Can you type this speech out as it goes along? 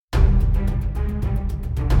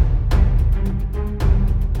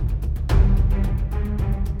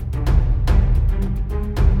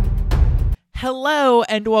Hello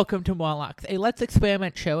and welcome to Morlocks, a Let's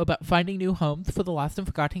Experiment show about finding new homes for the lost and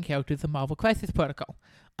forgotten characters of Marvel Crisis Protocol.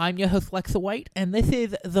 I'm your host Lexa White, and this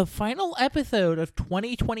is the final episode of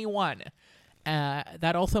 2021.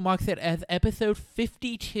 That also marks it as episode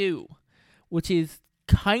 52, which is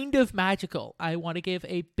kind of magical. I want to give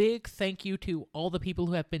a big thank you to all the people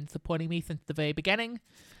who have been supporting me since the very beginning,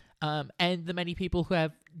 and the many people who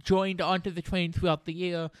have joined onto the train throughout the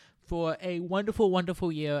year for a wonderful,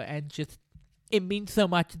 wonderful year, and just it means so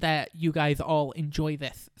much that you guys all enjoy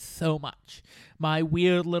this so much. My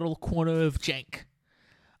weird little corner of jank.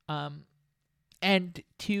 And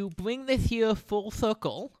to bring this year full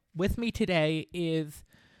circle, with me today is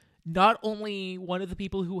not only one of the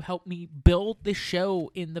people who helped me build this show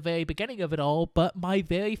in the very beginning of it all, but my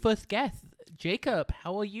very first guest, Jacob.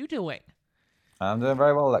 How are you doing? I'm doing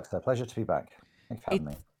very well, Alexa. Pleasure to be back. Thanks for having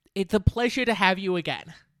me. It's a pleasure to have you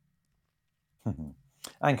again.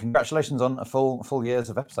 And congratulations on a full years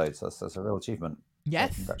of episodes. That's a real achievement.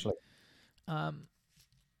 Yes. So congratulations.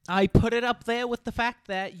 I put it up there with the fact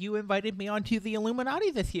that you invited me onto the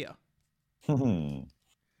Illuminati this year. Yeah,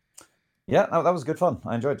 that was good fun.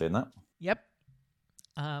 I enjoyed doing that. Yep.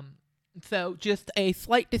 So just a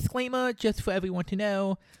slight disclaimer, just for everyone to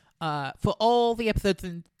know, for all the episodes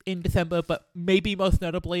in December, but maybe most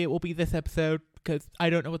notably it will be this episode, because I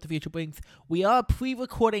don't know what the future brings. We are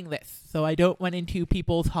pre-recording this, so I don't run into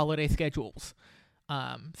people's holiday schedules.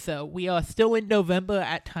 So we are still in November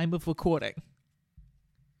at time of recording.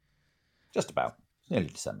 Just about. Nearly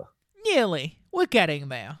December. Nearly. We're getting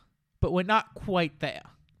there, but we're not quite there.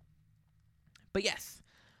 But yes.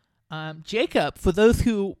 Jacob, for those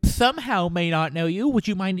who somehow may not know you, would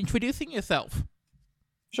you mind introducing yourself?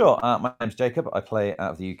 Sure. My name's Jacob. I play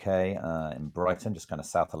out of the UK in Brighton, just kind of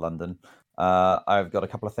south of London. I've got a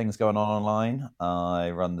couple of things going on online. I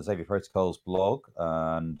run the Xavier Protocols blog,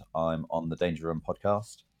 and I'm on the Danger Room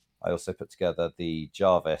podcast. I also put together the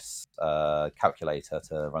Jarvis calculator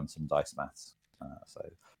to run some dice maths. So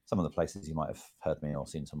some of the places you might have heard me or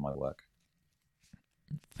seen some of my work.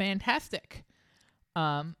 Fantastic.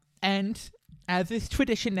 And as is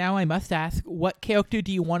tradition now, I must ask, what character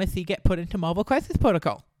do you want to see get put into Marvel Crisis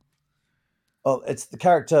Protocol? Well, it's the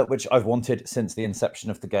character which I've wanted since the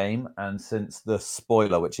inception of the game, and since the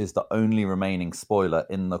spoiler, which is the only remaining spoiler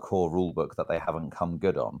in the core rulebook that they haven't come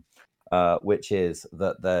good on, which is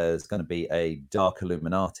that there's going to be a Dark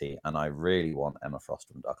Illuminati, and I really want Emma Frost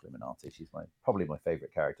from Dark Illuminati. She's probably my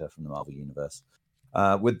favorite character from the Marvel Universe.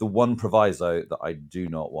 With the one proviso that I do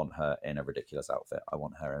not want her in a ridiculous outfit. I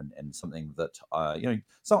want her in something that a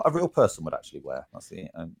real person would actually wear. That's the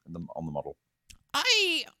on the model.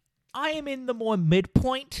 I am in the more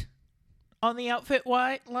midpoint on the outfit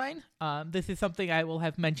line. This is something I will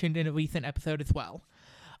have mentioned in a recent episode as well.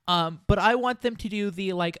 But I want them to do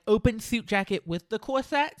the open suit jacket with the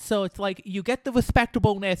corset, so it's you get the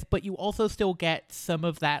respectableness, but you also still get some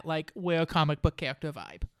of that we're a comic book character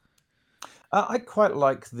vibe. I quite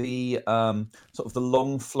like the sort of the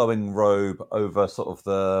long flowing robe over sort of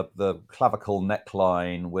the clavicle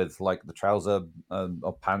neckline with the trouser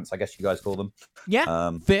or pants, I guess you guys call them.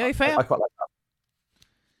 Yeah, very fair. I quite like that.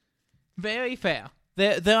 Very fair.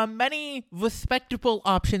 There are many respectable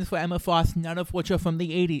options for Emma Frost, none of which are from the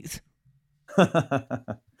 80s.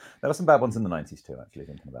 There were some bad ones in the 90s too, actually,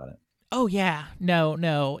 thinking about it. Oh yeah, no,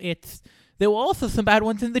 there were also some bad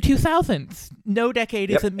ones in the 2000s. No decade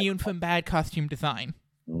is immune from bad costume design.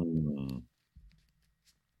 Mm.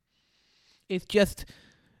 It's just,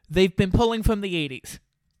 they've been pulling from the 80s.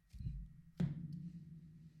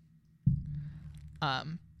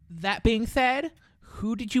 That being said,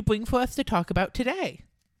 who did you bring for us to talk about today?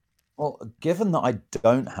 Well, given that I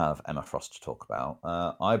don't have Emma Frost to talk about,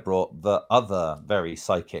 I brought the other very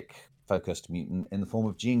psychic-focused mutant in the form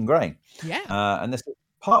of Jean Grey. Yeah. And this is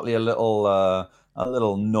partly a little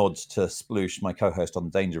nod to Sploosh, my co-host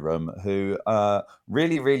on Danger Room, who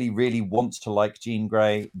really, really, really wants to like Jean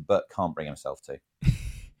Grey, but can't bring himself to.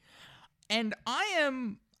 And I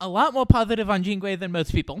am a lot more positive on Jean Grey than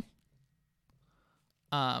most people.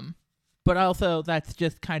 But also, that's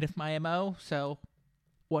just kind of my MO, so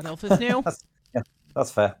what else is new?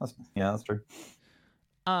 That's fair. That's true.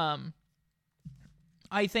 I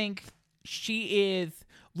think she is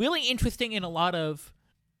really interesting in a lot of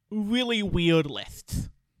really weird lists.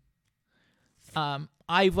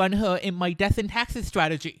 I run her in my Death and Taxes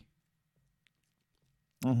strategy.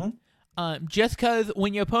 Mm-hmm. Just because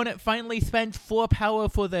when your opponent finally spends 4 power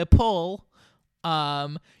for their pull,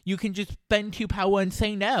 you can just spend 2 power and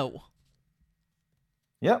say no.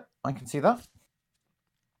 Yep, I can see that.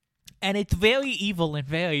 And it's very evil and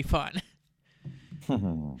very fun.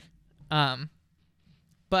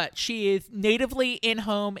 But she is natively in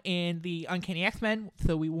home in the Uncanny X-Men,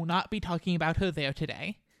 so we will not be talking about her there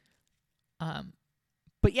today.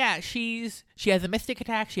 But yeah, she has a mystic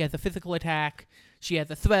attack, she has a physical attack, she has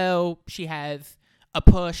a throw, she has a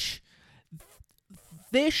push.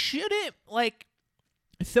 There shouldn't, like,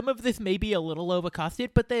 some of this may be a little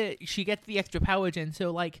overcosted, but she gets the extra power gen, so,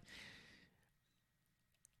 like,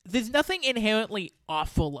 there's nothing inherently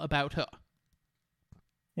awful about her.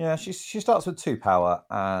 Yeah, she starts with 2 power,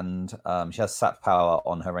 and she has sap power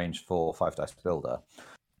on her range 4 5-dice builder.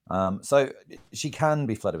 So she can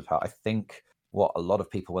be flooded with power. I think what a lot of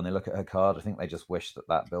people, when they look at her card, I think they just wish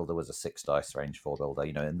that builder was a 6-dice range 4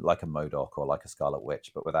 builder, like a MODOK or like a Scarlet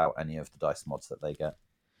Witch, but without any of the dice mods that they get.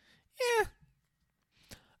 Yeah.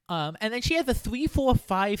 And then she has a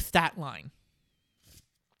 3-4-5 stat line.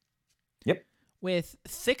 Yep. With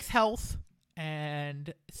 6 health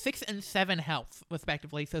and 6 and 7 health,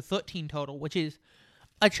 respectively, so 13 total, which is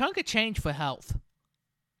a chunk of change for health.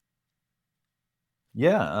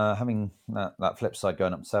 Yeah, having that flip side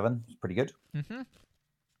going up 7 is pretty good. Mm-hmm.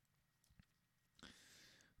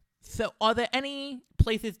 So, are there any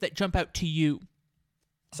places that jump out to you?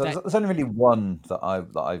 So there's only really one that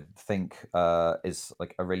I think is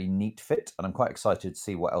like a really neat fit, and I'm quite excited to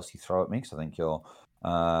see what else you throw at me, because I think you're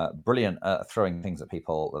brilliant at throwing things at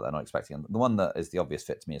people that they're not expecting. And the one that is the obvious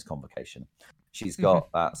fit to me is Convocation. She's got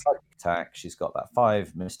that psychic attack. She's got that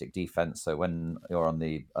 5 mystic defense. So when you're on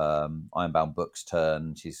the Ironbound Book's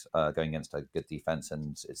turn, she's going against a good defense,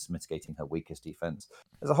 and it's mitigating her weakest defense.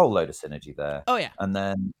 There's a whole load of synergy there. Oh, yeah. And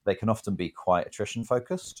then they can often be quite attrition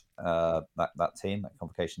focused, that team, that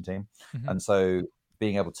Convocation team. And so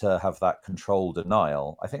being able to have that control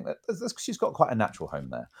denial, I think that she's got quite a natural home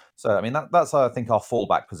there. So, I mean, that's, I think, our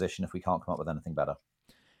fallback position if we can't come up with anything better.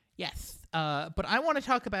 Yes, but I want to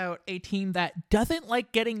talk about a team that doesn't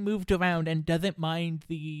like getting moved around and doesn't mind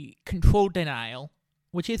the control denial,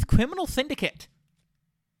 which is Criminal Syndicate.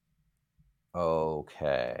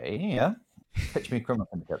 Okay, yeah. Pitch me Criminal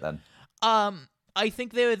Syndicate then. I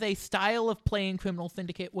think there is a style of playing Criminal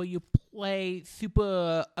Syndicate where you play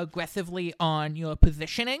super aggressively on your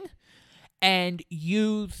positioning and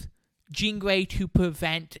use Jean Grey to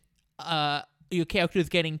prevent your characters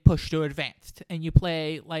getting pushed or advanced. And you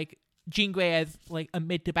play like Jean Grey as like a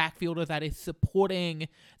mid to backfielder that is supporting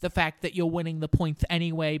the fact that you're winning the points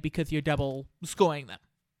anyway because you're double scoring them.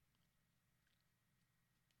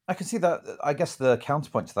 I can see that. I guess the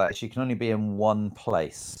counterpoint to that is she can only be in one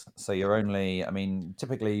place. So you're only, I mean,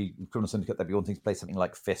 typically Criminal Syndicate, they'd be wanting to play something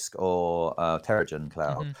like Fisk or Terrigen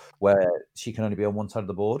Cloud, where she can only be on one side of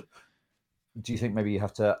the board. Do you think maybe you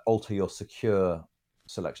have to alter your secure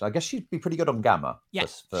selection? I guess she'd be pretty good on Gamma.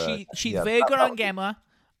 Yes, she's very good on Gamma.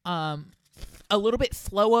 A little bit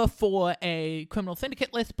slower for a Criminal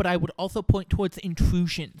Syndicate list, but I would also point towards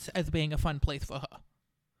Intrusions as being a fun place for her.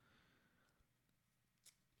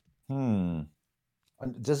 And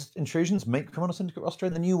does Intrusions make Criminal Syndicate roster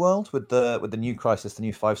in the new world with the new crisis, the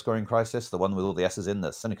new 5-scoring crisis, the one with all the S's in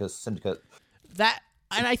the Syndicate? That,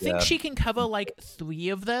 and I think she can cover like 3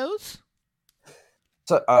 of those.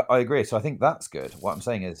 So I agree. So I think that's good. What I'm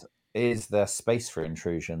saying is there space for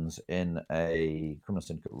Intrusions in a Criminal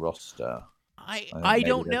Syndicate roster? I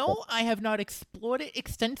don't know. I have not explored it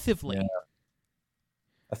extensively. Yeah.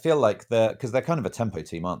 I feel like because they're kind of a tempo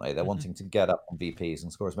team, aren't they? They're wanting to get up on VPs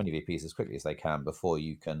and score as many VPs as quickly as they can before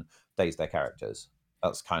you can daze their characters.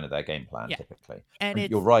 That's kind of their game plan, typically. And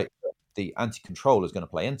you're right. The anti-control is going to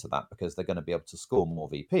play into that because they're going to be able to score more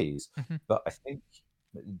VPs. But I think,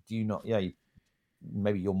 do you not? Yeah,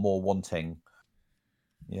 maybe you're more wanting.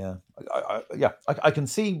 Yeah, I can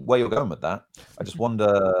see where you're going with that. I just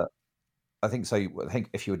wonder. I think so. I think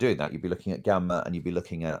if you were doing that, you'd be looking at Gamma and you'd be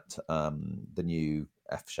looking at the new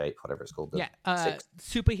F shape, whatever it's called.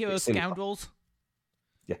 Superhero Scoundrels.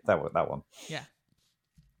 Yeah, that one. Yeah.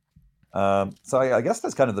 So I guess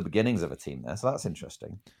that's kind of the beginnings of a team there. So that's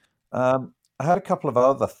interesting. I had a couple of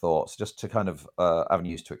other thoughts just to kind of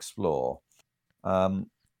avenues to explore.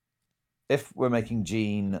 If we're making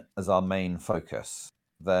Jean as our main focus,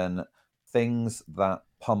 then things that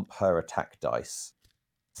pump her attack dice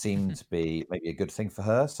seem to be maybe a good thing for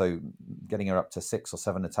her. So getting her up to 6 or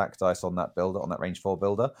 7 attack dice on that builder, on that range 4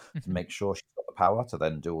 builder, to make sure she's got the power to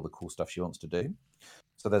then do all the cool stuff she wants to do.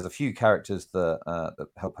 So there's a few characters that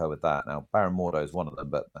help her with that. Now, Baron Mordo is one of them,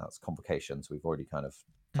 but that's Convocation, so we've already kind of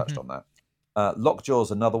touched on that.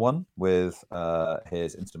 Lockjaw's another one with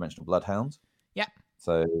his Interdimensional Bloodhound. Yeah.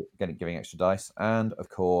 So giving extra dice. And, of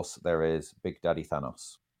course, there is Big Daddy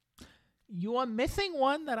Thanos. You are missing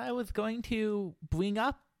one that I was going to bring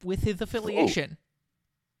up with his affiliation.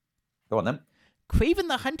 Go on, then. Kraven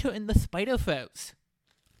the Hunter and the Spider Foes.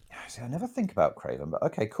 See, I never think about Craven, but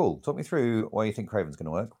okay, cool. Talk me through why you think Craven's going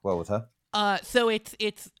to work well with her. So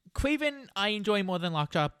it's Craven. I enjoy more than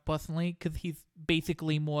Lockjaw personally because he's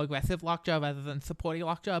basically more aggressive Lockjaw rather than supporting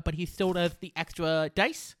Lockjaw, but he still does the extra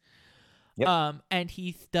dice. Yep. And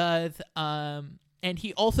he does and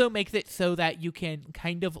he also makes it so that you can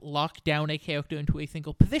kind of lock down a character into a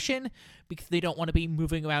single position because they don't want to be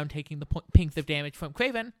moving around taking the pings of damage from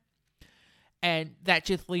Craven, and that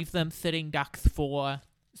just leaves them sitting ducks for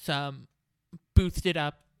some boosted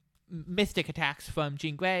up mystic attacks from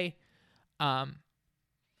Jean Grey. And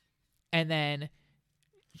then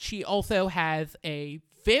she also has a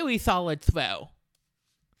very solid throw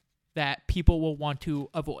that people will want to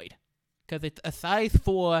avoid because it's a size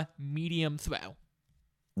 4 medium throw.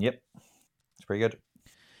 Yep. It's pretty good.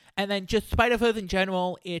 And then just Spider-Verse in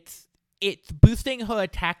general, it's boosting her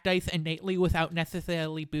attack dice innately without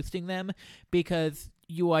necessarily boosting them because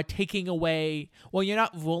you are taking away, well, you're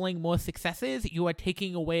not rolling more successes, you are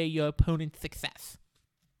taking away your opponent's success.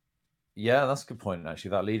 Yeah, that's a good point,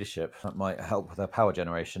 actually. That leadership, that might help with her power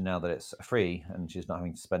generation now that it's free and she's not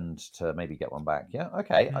having to spend to maybe get one back. Yeah,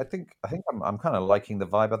 okay. Mm-hmm. I think I'm kind of liking the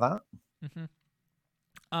vibe of that.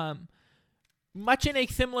 Mm-hmm. Much in a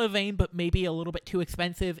similar vein, but maybe a little bit too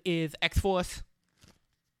expensive, is X-Force.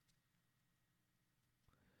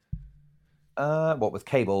 What with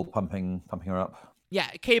Cable pumping her up? Yeah,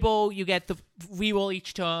 Cable, you get the reroll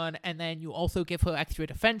each turn, and then you also give her extra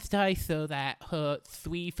defense dice so that her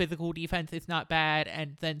 3 physical defense is not bad,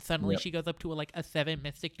 and then suddenly she goes up to like a 7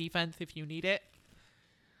 mystic defense if you need it.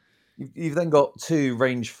 You've then got 2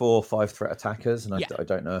 range 4, 5 threat attackers, and I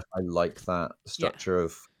don't know if I like that structure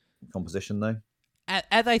of composition though.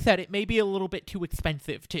 As I said, it may be a little bit too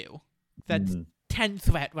expensive too. That's 10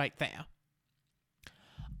 threat right there.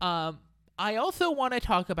 I also want to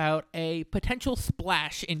talk about a potential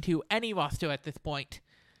splash into any roster at this point.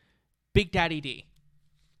 Big Daddy D.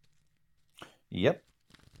 Yep.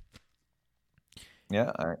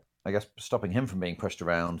 Yeah, I guess stopping him from being pushed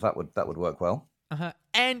around, that would work well.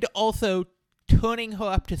 And also turning her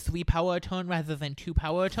up to 3 power a turn rather than 2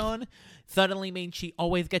 power a turn suddenly means she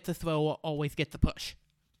always gets a throw or always gets a push.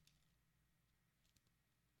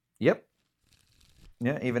 Yep.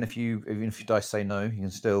 Yeah, even if you dice say no, you can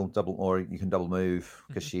still double, or you can double move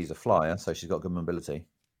because she's a flyer, so she's got good mobility.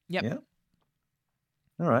 Yep. Yeah.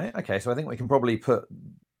 All right. Okay. So I think we can probably put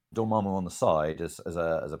Dormammu on the side as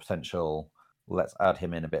a potential. Let's add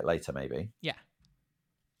him in a bit later, maybe. Yeah.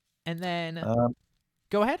 And then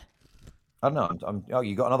go ahead. I don't know. Oh,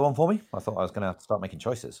 you got another one for me? I thought I was going to have to start making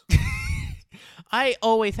choices. I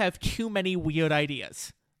always have too many weird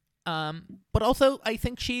ideas. But also, I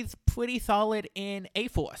think she's pretty solid in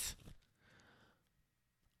A-Force.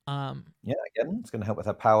 Yeah, again, it's going to help with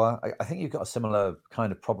her power. I think you've got a similar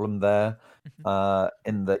kind of problem there,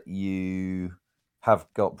 in that you're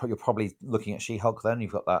probably looking at She-Hulk then.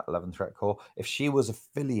 You've got that 11 threat core. If she was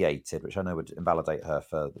affiliated, which I know would invalidate her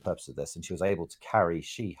for the purpose of this, and she was able to carry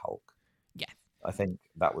She-Hulk, I think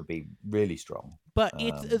that would be really strong. But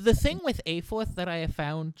it's the thing with A-Force that I have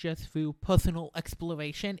found just through personal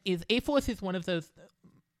exploration is A-Force is one of those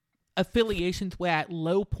affiliations where at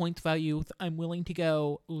low point values I'm willing to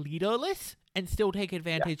go leaderless and still take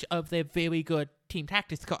advantage of their very good team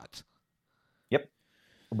tactics cards. Yep.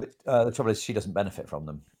 The trouble is she doesn't benefit from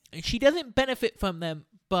them. She doesn't benefit from them,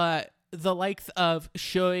 but the likes of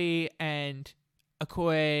Shuri and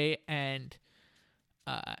Okoye and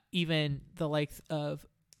even the likes of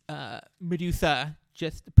Medusa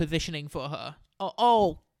just positioning for her are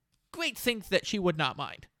all great things that she would not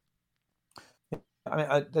mind. I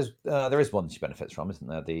mean, there is one she benefits from, isn't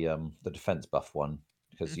there? The defense buff one,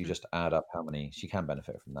 because you just add up how many she can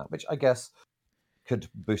benefit from that, which I guess could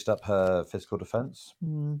boost up her physical defense.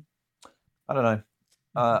 I don't know.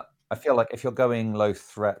 I feel like if you're going low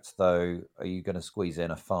threat, though, are you going to squeeze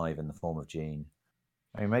in a 5 in the form of Jean?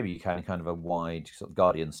 I mean, maybe you can kind of a wide sort of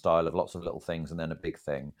Guardian style of lots of little things and then a big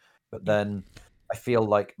thing. But then I feel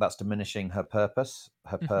like that's diminishing her purpose.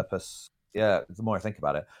 Her purpose, the more I think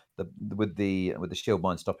about it, with the shield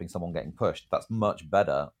mine stopping someone getting pushed, that's much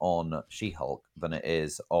better on She-Hulk than it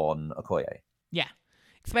is on Okoye. Yeah.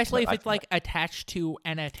 Especially if it's like attached to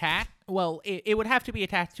an attack. Well, it would have to be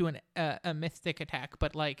attached to a mystic attack,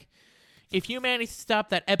 but like if you manage to stop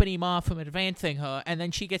that Ebony Maw from advancing her, and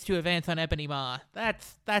then she gets to advance on Ebony Maw,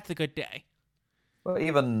 that's a good day. Well,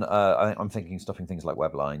 even I'm thinking stopping things like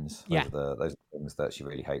web lines. Those are things that she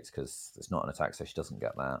really hates because it's not an attack, so she doesn't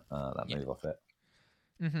get that move off it.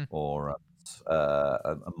 Or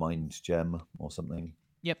a mind gem or something.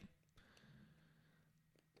 Yep.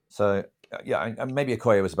 So yeah, and maybe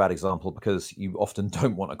Okoye was a bad example because you often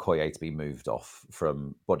don't want Okoye to be moved off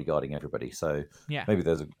from bodyguarding everybody. So Yeah. maybe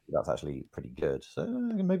that's actually pretty good. So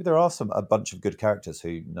maybe there are a bunch of good characters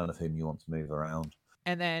who none of whom you want to move around.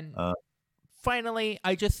 And then Uh, finally,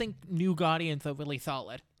 I just think new Guardians are really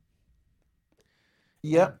solid.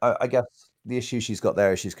 Yeah, I guess the issue she's got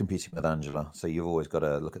there is she's competing with Angela. So you've always got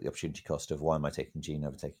to look at the opportunity cost of why am I taking Jean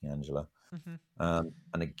over taking Angela. Mm-hmm.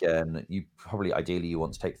 And again, you probably ideally you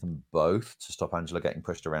want to take them both to stop Angela getting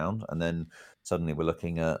pushed around, and then suddenly we're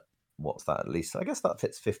looking at what's that? At least I guess that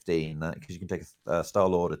fits 15 because you can take a Star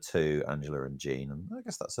Lord or 2, Angela and Jean, and I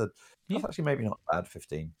guess that's actually maybe not bad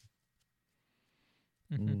 15.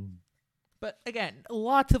 Mm-hmm. Mm. But again,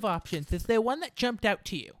 lots of options. Is there one that jumped out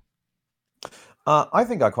to you? I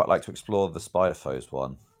think I'd quite like to explore the Spider Foes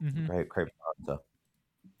one. Mm-hmm. Craven Hunter.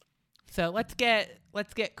 So let's get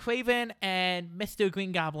Kraven and Mr.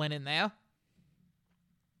 Green Goblin in there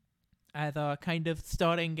as a kind of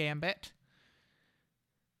starting gambit.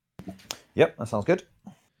 Yep, that sounds good.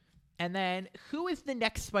 And then who is the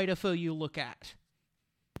next Spider Foe you look at?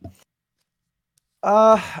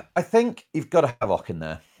 I think you've got to have Ock in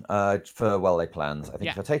there for well-laid plans. I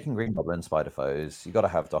think if you're taking Green Goblin Spider Foes, you've got to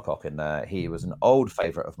have Doc Ock in there. He was an old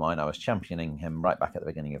favourite of mine. I was championing him right back at the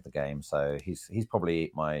beginning of the game, so he's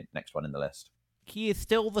probably my next one in the list. He is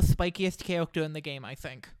still the spikiest character in the game, I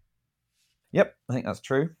think. Yep, I think that's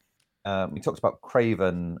true. We talked about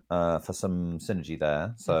Kraven for some synergy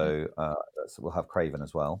there, so we'll have Kraven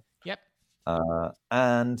as well. Yep.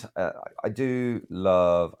 And I do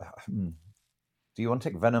love... Do you want to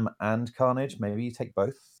take Venom and Carnage? Maybe you take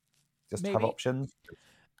both. Just have options.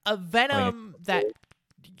 A Venom that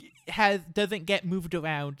doesn't get moved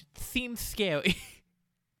around seems scary.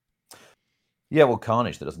 Yeah, well,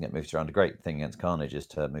 Carnage that doesn't get moved around. A great thing against Carnage is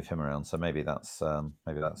to move him around. So maybe that's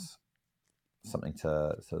something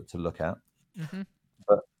to look at. Mm-hmm.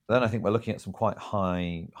 But then I think we're looking at some quite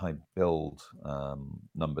high build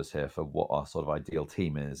numbers here for what our sort of ideal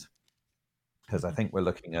team is, because I think we're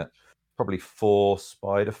looking at probably 4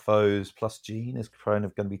 Spider Foes plus Jean is kind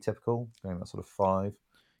of going to be typical, going that sort of 5.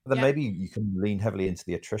 But then maybe you can lean heavily into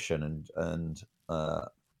the attrition and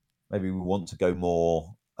maybe we want to go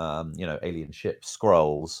more, alien ship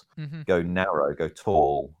scrolls, go narrow, go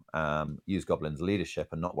tall, use Goblin's leadership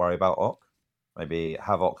and not worry about Ock. Maybe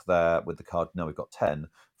have Ock there with the card. No, we've got 10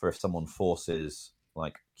 for if someone forces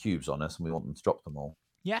like cubes on us and we want them to drop them all.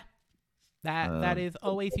 Yeah, that is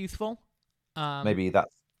always useful. Maybe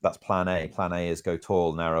that's plan A. Plan A is go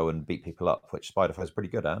tall, narrow, and beat people up, which Spider Foe is pretty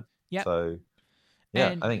good at. Yeah. So,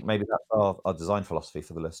 I think maybe that's our design philosophy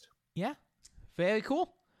for the list. Yeah, very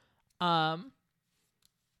cool. And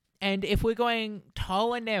if we're going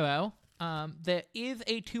tall and narrow, there is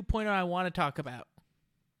a 2-pointer I want to talk about,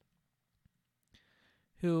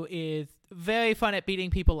 who is very fun at beating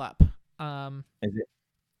people up. Is it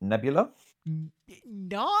Nebula?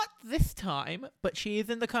 Not this time, but she is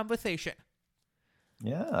in the conversation.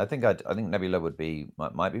 Yeah, I think Nebula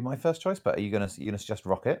might be my first choice. But are you gonna suggest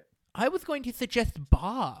Rocket? I was going to suggest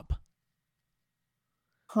Bob.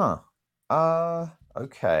 Huh.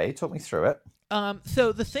 Okay. Talk me through it.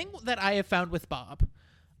 So the thing that I have found with Bob,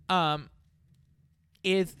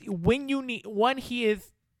 is when you need one, he is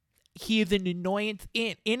an annoyance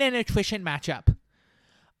in an attrition matchup.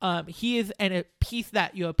 He is a piece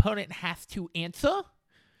that your opponent has to answer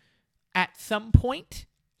at some point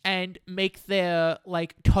and makes their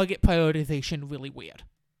target prioritization really weird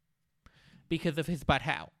because of his butt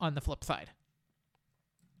how on the flip side.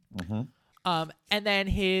 Mm-hmm. And then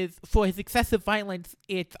for his excessive violence,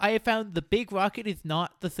 I have found the big rocket is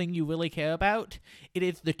not the thing you really care about. It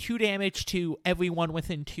is the 2 damage to everyone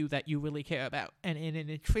within 2 that you really care about. And in an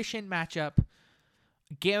attrition matchup,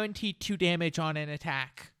 guaranteed 2 damage on an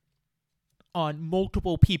attack on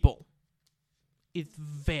multiple people is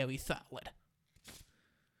very solid.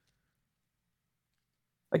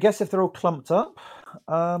 I guess if they're all clumped up,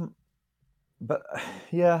 but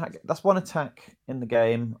yeah, that's one attack in the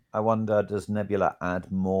game. I wonder, does Nebula add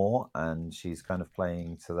more? And she's kind of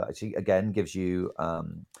playing to that. She again gives you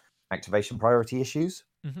activation priority issues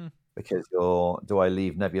because do I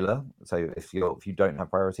leave Nebula? So if you don't have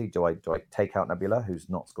priority, do I take out Nebula, who's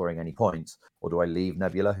not scoring any points, or do I leave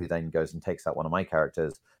Nebula, who then goes and takes out one of my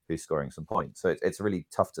characters who's scoring some points? So it's a really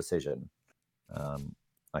tough decision,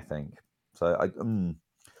 I think. So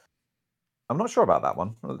I'm not sure about that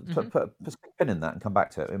one. Put a pin in that and come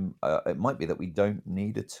back to it. It might be that we don't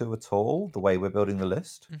need a 2 at all, the way we're building the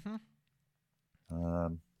list.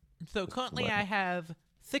 So currently I have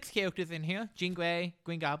 6 characters in here: Jean Grey,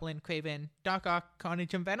 Green Goblin, Kraven, Doc Ock,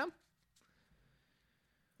 Carnage, and Venom.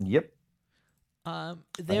 Yep.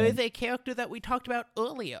 There is a character that we talked about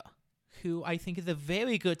earlier, who I think is a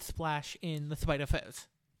very good splash in the Spider-Foes,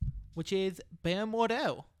 which is Baron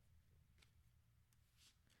Mordo.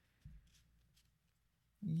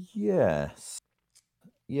 Yes.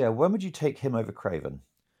 Yeah, when would you take him over Craven?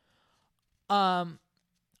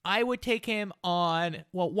 I would take him on,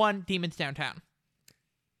 well, one, Demons Downtown.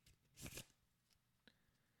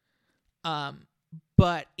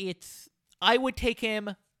 But I would take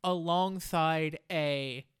him alongside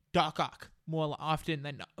a Doc Ock more often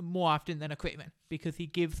than a Craven, because he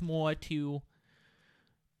gives more to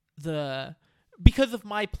because of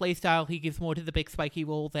my playstyle, he gives more to the big spiky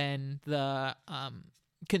roll than the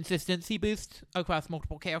consistency boost across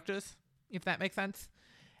multiple characters, if that makes sense.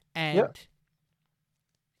 And Yep.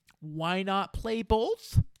 why not play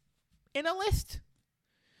both in a list?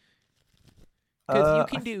 Because you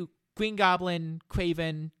can do Green Goblin,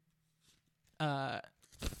 Craven. At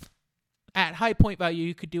high point value,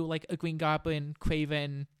 you could do like a Green Goblin,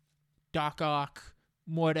 Craven, Doc Ock,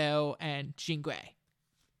 Mordo, and Jean Grey.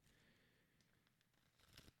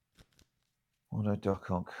 Mordo, Doc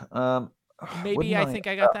Ock. Maybe I think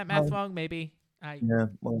I got that math wrong. Maybe Yeah,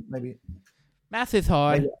 well, maybe math is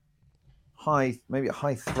hard. Maybe at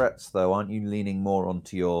high threats though, aren't you leaning more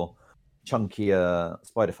onto your chunkier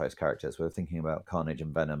Spider-Foes characters? We're thinking about Carnage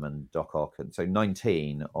and Venom and Doc Ock, and so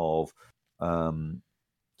 19 of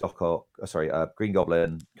Doc Ock, Green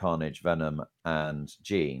Goblin, Carnage, Venom, and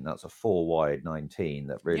Jean. That's a 4-wide 19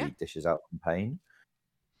 that really dishes out some pain.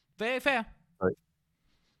 Very fair.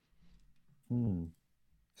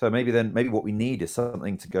 So maybe what we need is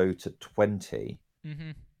something to go to 20.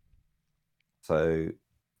 Mm-hmm. So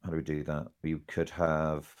how do we do that? We could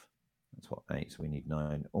have, that's what, 8, so we need 9.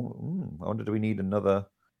 I wonder, do we need another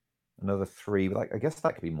 3? Like, I guess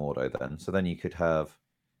that could be Mordo then. So then you could have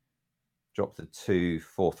drop the 2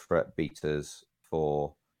 4th threat beaters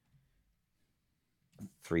for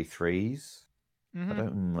 3 3s.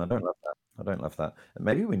 Mm-hmm. I don't love that. I don't love that. And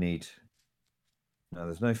maybe we need. No,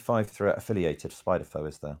 there's no 5-threat affiliated Spider-Foe,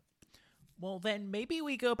 is there? Well, then maybe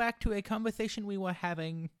we go back to a conversation we were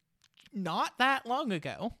having not that long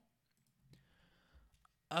ago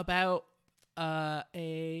about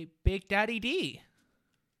a Big Daddy D.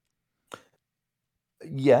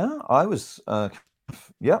 Yeah, I was.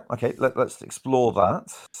 Yeah, okay. Let's explore that.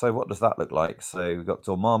 So, what does that look like? So, we've got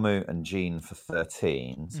Dormammu and Jean for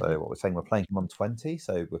 13. So, what we're saying, we're playing him on 20.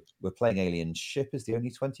 So, we're playing Alien Ship is the only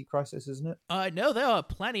 20 crisis, isn't it? No, there are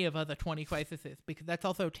plenty of other 20 crises, because that's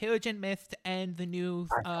also Terrigen Mist and the new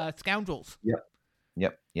Scoundrels.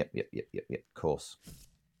 Yep. Of course.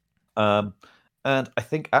 And I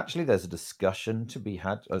think actually there's a discussion to be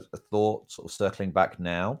had, a thought sort of circling back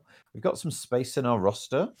now. We've got some space in our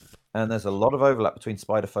roster, and there's a lot of overlap between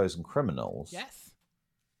Spider-Foes and Criminals. Yes.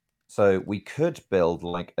 So we could build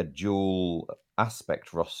like a dual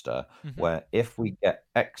aspect roster where if we get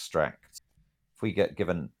extract,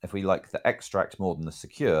 if we like the extract more than the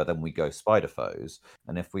secure, then we go Spider-Foes.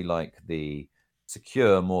 And if we like the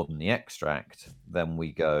secure more than the extract, then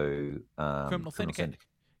we go Criminal Syndicate.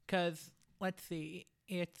 Because, let's see,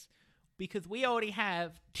 it's because we already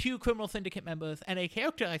have 2 Criminal Syndicate members and a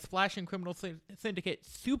character I splash in Criminal Syndicate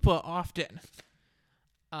super often.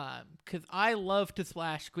 Because I love to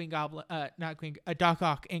splash Doc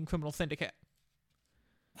Ock in Criminal Syndicate.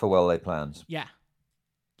 For well-laid plans. Yeah.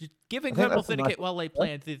 Just giving Criminal Syndicate well-laid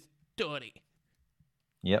plans is dirty.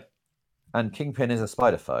 Yep. And Kingpin is a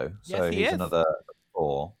Spider-Foe, so yes, he's another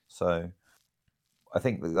 4. So I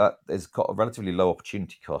think that has got a relatively low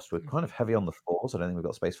opportunity cost. We're kind of heavy on the 4s. I don't think we've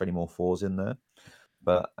got space for any more 4s in there.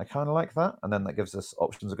 But I kind of like that. And then that gives us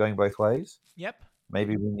options of going both ways. Yep.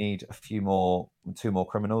 Maybe we need 2 more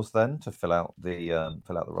criminals then to fill out the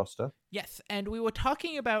roster. Yes, and we were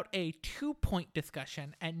talking about a 2-point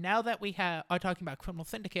discussion, and now that we are talking about Criminal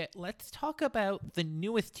Syndicate, let's talk about the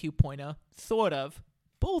newest 2-pointer, sort of,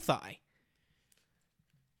 Bullseye.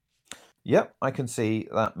 Yep, I can see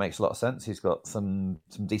that makes a lot of sense. He's got some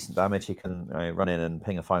decent damage. He can run in and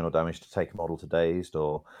ping a final damage to take a model to dazed,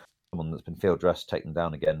 or someone that's been field dressed, take them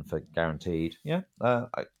down again for guaranteed. Yeah, I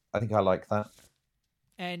think I like that.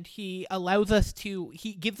 And he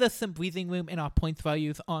gives us some breathing room in our points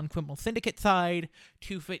values on Criminal Syndicate side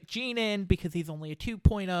to fit Jean in, because he's only a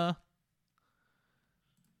 2-pointer.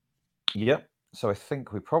 Yep, so I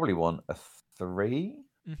think we probably want a 3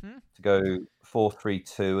 to go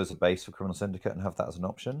 4-3-2 as a base for Criminal Syndicate and have that as an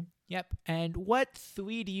option. Yep, and what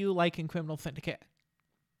 3 do you like in Criminal Syndicate?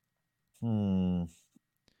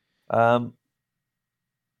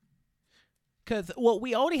 Because, well,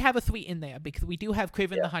 we already have a 3 in there, because we do have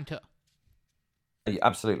Craven the Hunter.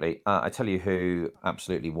 Absolutely. I tell you who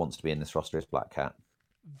absolutely wants to be in this roster is Black Cat.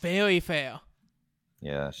 Very fair.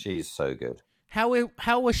 Yeah, she's so good.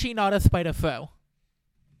 How was she not a spider foe?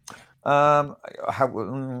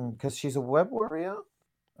 Because she's a web warrior.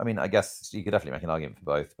 I mean, I guess you could definitely make an argument for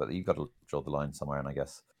both, but you've got to draw the line somewhere. And I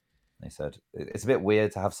guess they said it's a bit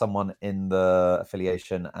weird to have someone in the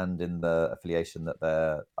affiliation and in the affiliation that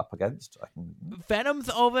they're up against. Venom's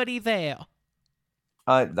already there.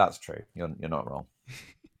 That's true. You're not wrong.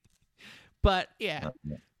 But yeah,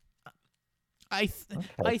 No.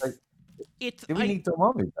 Do we need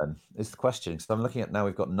Dormammu then? Is the question. Because I'm looking at now,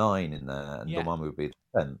 we've got 9 in there, and Dormammu would be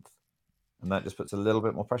the 10th. And that just puts a little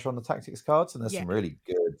bit more pressure on the tactics cards, and there's some really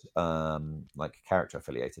good, like character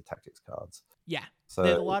affiliated tactics cards. Yeah, so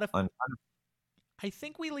there's a lot of. I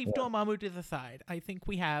think we leave Dormammu to the side. I think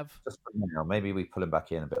we have. Just for now, maybe we pull him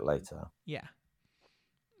back in a bit later. Yeah,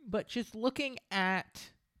 but just looking at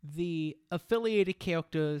the affiliated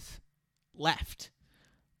characters left,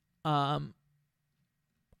 I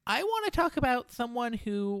want to talk about someone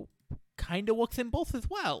who kind of works in both as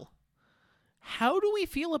well. How do we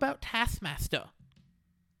feel about Taskmaster?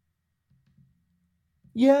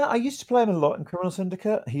 Yeah, I used to play him a lot in Criminal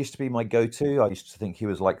Syndicate. He used to be my go-to. I used to think he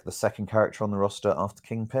was like the second character on the roster after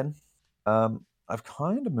Kingpin. I've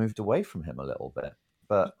kind of moved away from him a little bit,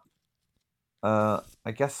 but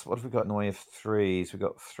I guess what have we got in the way of threes? We've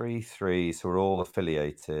got 3 threes who are all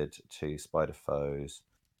affiliated to Spider Foes.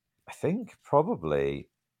 I think probably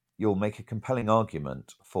you'll make a compelling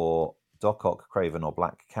argument for Doc Ock, Kraven, or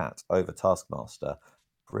Black Cat over Taskmaster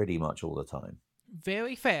pretty much all the time.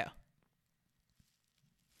 Very fair.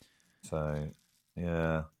 So,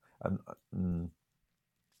 yeah, I'm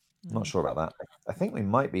not sure about that. I think we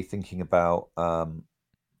might be thinking about out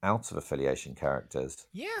of affiliation characters.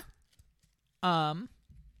 Yeah. And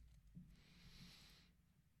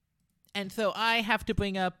so I have to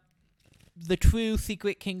bring up the true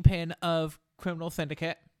secret kingpin of Criminal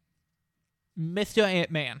Syndicate, Mr.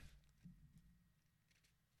 Ant-Man.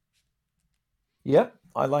 Yep,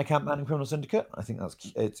 I like Ant-Man in Criminal Syndicate. I think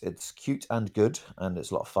it's cute and good, and it's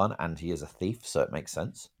a lot of fun. And he is a thief, so it makes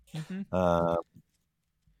sense. Mm-hmm.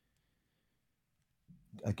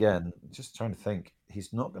 Again, just trying to think. He's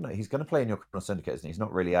gonna play in your Criminal Syndicate, isn't he? He's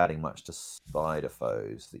not really adding much to Spider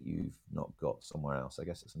Foes that you've not got somewhere else. I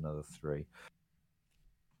guess it's another 3.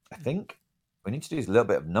 I think we need to do a little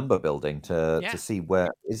bit of number building to see where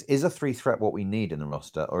is a 3 threat what we need in the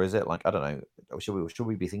roster, or is it like, I don't know, should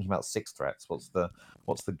we be thinking about 6 threats? What's the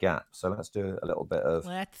gap? So let's do a little bit of.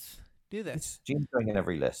 Let's do this. Gene's going in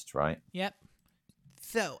every list, right? Yep.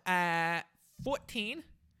 So at 14,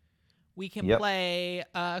 we can play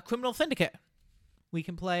Criminal Syndicate. We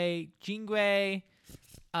can play Jean Grey,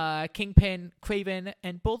 Kingpin, Kraven,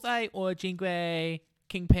 and Bullseye, or Jean Grey,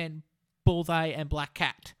 Kingpin, Bullseye, and Black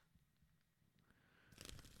Cat.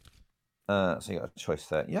 So you got a choice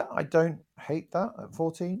there. Yeah, I don't hate that at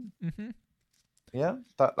 14. Mm-hmm. Yeah,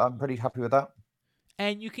 I'm pretty happy with that.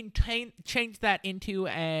 And you can change that into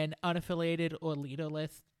an unaffiliated or leader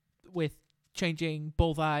list with changing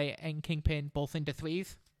Bullseye and Kingpin both into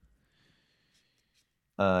 3s.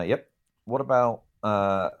 Yep. What about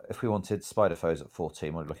if we wanted Spider Foes at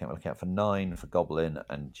 14? We're looking at for 9 for Goblin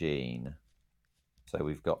and Jean. So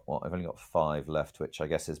we've got I've only got 5 left, which I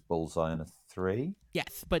guess is Bullseye and a 3.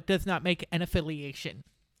 Yes, but does not make an affiliation.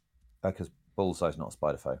 Because Bullseye's not a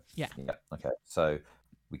Spider Foe. Yeah. Okay. So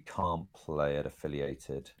we can't play it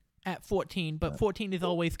affiliated at 14, but 14 is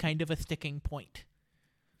always kind of a sticking point.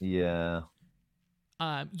 Yeah.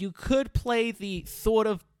 You could play the sort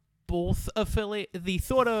of both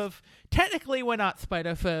technically we're not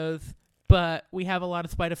Spider Foes, but we have a lot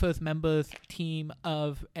of Spider Foes members team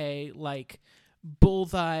of a like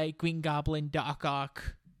Bullseye, Green Goblin, Doc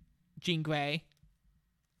Ock, Jean Grey.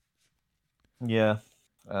 Yeah.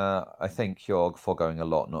 I think you're foregoing a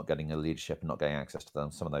lot, not getting a leadership and not getting access to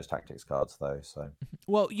some of those tactics cards, though. So,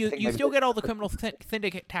 well, you still get all the Criminal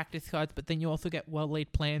Syndicate tactics cards, but then you also get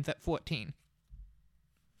well-laid plans at 14.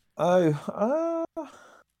 Oh,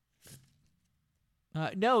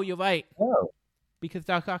 no, you're right. Oh, because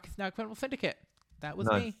Doc Ock is not Criminal Syndicate. That was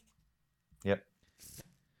me. Yep.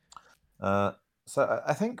 So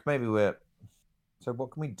I think maybe So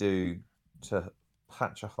what can we do to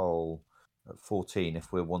patch a hole at 14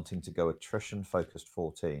 if we're wanting to go attrition-focused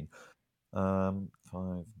 14? 5,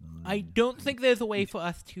 9... I don't think there's a way for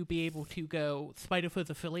us to be able to go Spider-Foes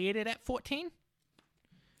affiliated at 14.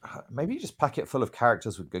 Maybe you just pack it full of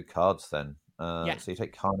characters with good cards then. So you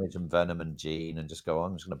take Carnage and Venom and Jean and just go,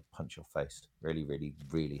 I'm just going to punch your face really, really,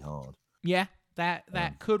 really hard. Yeah,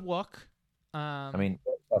 that could work. I mean,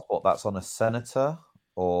 that's on a Senator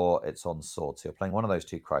or it's on sword. So you're playing one of those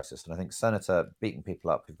two crisis. And I think Senator, beating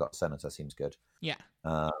people up who've got Senator, seems good. Yeah.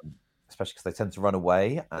 Especially because they tend to run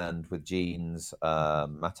away. And with Jean's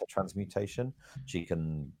matter transmutation, she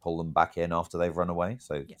can pull them back in after they've run away.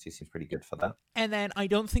 So she seems pretty good for that. And then I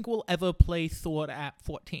don't think we'll ever play sword at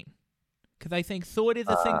 14. Because I think sword is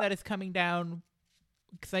a thing that is coming down.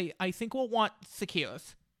 Because I think we'll want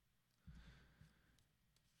secures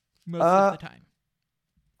most of the time.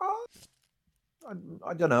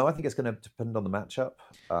 I don't know. I think it's going to depend on the matchup.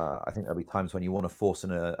 I think there'll be times when you want to force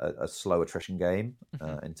in a slow attrition game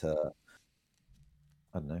into,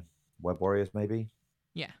 I don't know, Web Warriors maybe.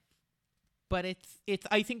 Yeah, but it's.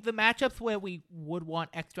 I think the matchups where we would want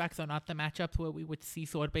extracts are not the matchups where we would see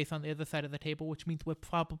sword base on the other side of the table, which means we're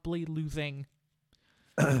probably losing.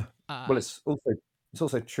 Well, it's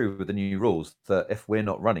also true with the new rules that if we're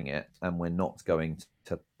not running it and we're not going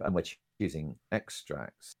to and we're choosing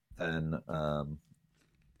extracts, then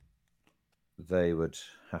they would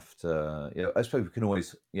have to. I suppose we can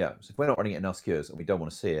always. So if we're not running it in our secures and we don't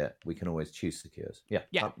want to see it, we can always choose secures. Yeah.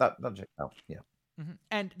 That checks out. Yeah.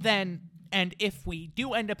 Mm-hmm. And if we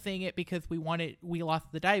do end up seeing it because we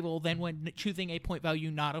lost the die roll, then we're choosing a point value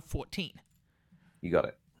not of 14. You got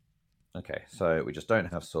it. Okay, so we just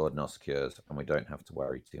don't have sword in our secures, and we don't have to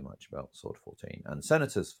worry too much about sword 14. And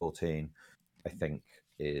Senator's 14, I think,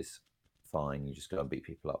 is fine. You just go and beat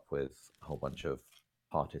people up with a whole bunch of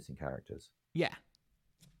hard-hitting characters. Yeah.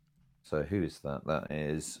 So who is that? That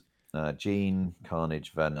is Jean,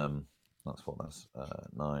 Carnage, Venom. That's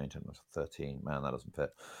 9, 10, 13. Man, that doesn't fit.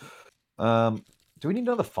 Do we need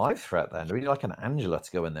another 5 threat then? Do we need like an Angela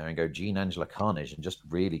to go in there and go Jean, Angela, Carnage and just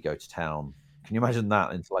really go to town? Can you imagine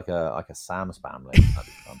that into like a Sam spam list? That'd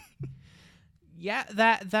be fun. Yeah,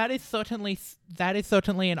 that is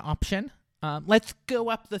certainly an option. Let's go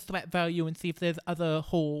up the threat value and see if there's other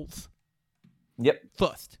holes. Yep.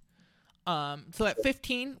 First. So at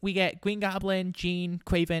 15, we get Green Goblin, Jean,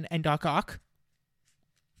 Kraven, and Doc Ock.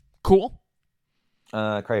 Cool.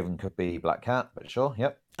 Kraven could be Black Cat, but sure.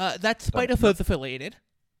 Yep. That's Spider-Foe's affiliated.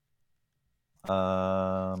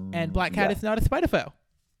 And Black Cat is not a Spider-Foe.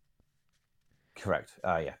 Correct.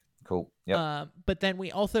 Yeah. Cool. Yep. But then we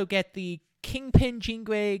also get the Kingpin, Jean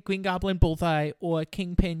Grey, Green Goblin, Bullseye, or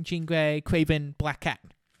Kingpin, Jean Grey, Kraven, Black Cat.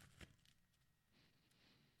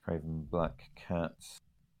 Kraven, Black Cat,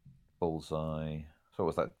 Bullseye. So what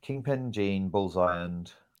was that? Kingpin, Jean, Bullseye,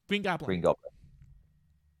 and Green Goblin. Green Goblin.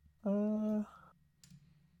 How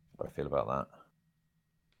do I feel about that?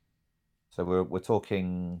 So we're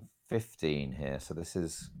talking 15 here. So this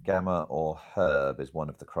is Gamma or Herb is one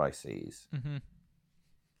of the crises. Mm-hmm.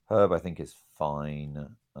 Herb, I think, is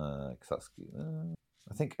fine. Because that's.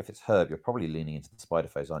 I think if it's Herb, you're probably leaning into the Spider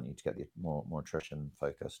phase, aren't you, to get the more attrition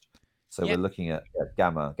focused. So we're looking at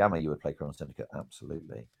Gamma. Gamma, you would play Criminal Syndicate,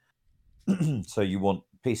 absolutely. So you want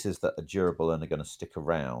pieces that are durable and are going to stick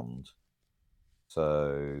around.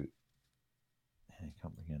 So you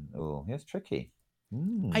can't bring in. Oh, it's tricky.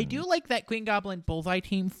 I do like that Green Goblin Bullseye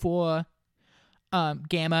team for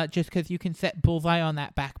Gamma, just because you can set Bullseye on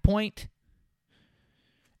that back point,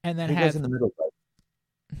 and then goes in the middle.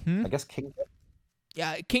 I guess Kingpin.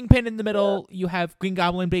 Yeah, Kingpin in the middle. You have Green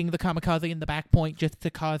Goblin being the kamikaze in the back point, just to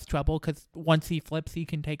cause trouble. Because once he flips, he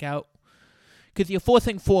can take out. Because you're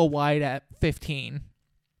forcing 4 wide at 15,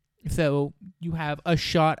 so you have a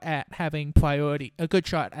shot at having priority. A good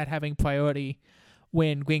shot at having priority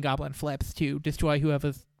when Green Goblin flips to destroy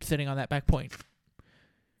whoever's sitting on that back point.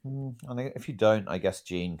 I think if you don't, I guess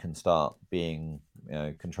Jean can start being,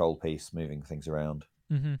 control piece, moving things around.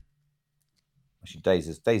 Mm-hmm. Actually,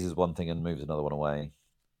 dazes one thing and moves another one away.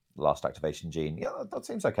 Last activation, Jean. Yeah, that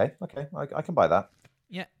seems okay. Okay, I can buy that.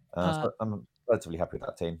 Yeah. So I'm relatively happy with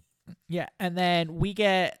that team. Yeah, and then we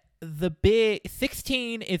get the big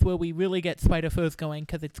 16 is where we really get Spider-Foes going,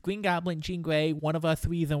 because it's Green Goblin, Jean Grey, one of our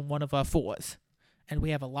 3s and one of our 4s. And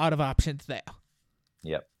we have a lot of options there.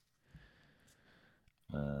 Yep.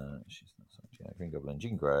 Green Goblin,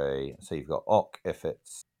 Jean Grey. So you've got Ock if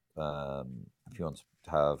it's if you want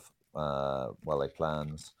to have well-laid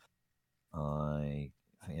plans.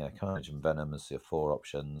 Carnage and Venom as your 4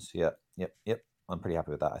 options. Yep. I'm pretty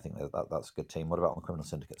happy with that. I think that's a good team. What about on the Criminal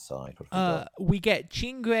Syndicate side? We get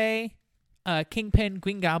Jean Grey, Kingpin,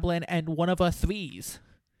 Green Goblin, and one of our 3s.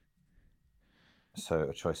 So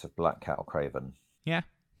a choice of Black Cat or Kraven. Yeah.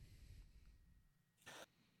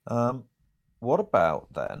 What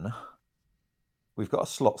about then? We've got a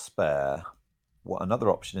slot spare. What another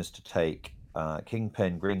option is to take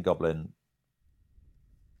Kingpin, Green Goblin.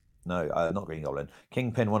 No, not Green Goblin.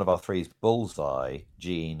 Kingpin, one of our 3s, Bullseye,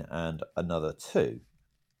 Jean, and another 2.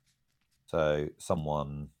 So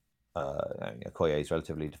someone Okoye is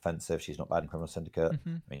relatively defensive. She's not bad in Criminal Syndicate.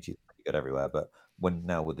 Mm-hmm. I mean, she's pretty good everywhere. But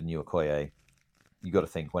now with the new Okoye, you got to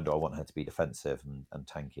think, when do I want her to be defensive and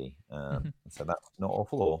tanky? Mm-hmm. And so that's not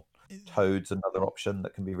awful. Or Toad's another option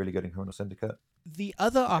that can be really good in Criminal Syndicate. The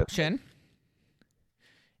other option,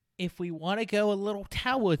 if we want to go a little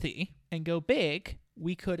towersy and go big,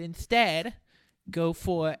 we could instead go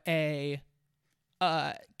for a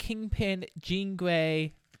Kingpin, Jean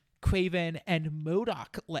Grey, Kraven, and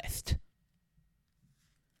MODOK list.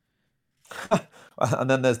 And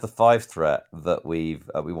then there's the 5 threat that we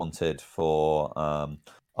wanted for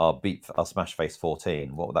our Smash Face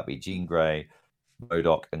 14. What would that be? Jean Grey,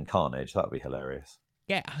 MODOK, and Carnage. That would be hilarious.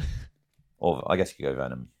 Yeah. Or I guess you could go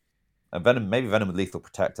Venom. And Venom, maybe Venom with Lethal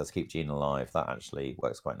Protector to keep Jean alive. That actually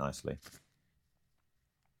works quite nicely.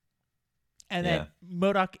 And then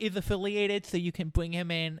MODOK is affiliated, so you can bring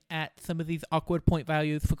him in at some of these awkward point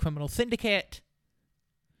values for Criminal Syndicate.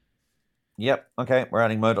 Yep. Okay, we're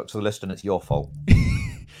adding MODOK to the list, and it's your fault.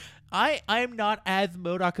 I am not as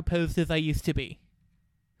MODOK opposed as I used to be.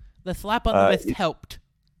 The slap on the wrist helped.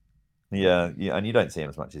 Yeah, and you don't see him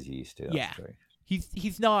as much as you used to. That's true.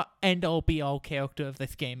 He's not end-all be-all character of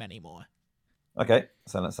this game anymore. Okay,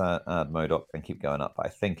 so let's add MODOK and keep going up. I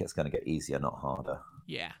think it's going to get easier, not harder.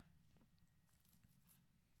 Yeah.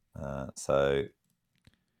 So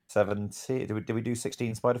 70. Did we do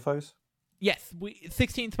 16 Spider Foes? Yes,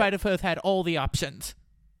 16 Spider Foes had all the options.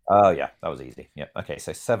 Oh yeah, that was easy. Yeah. Okay,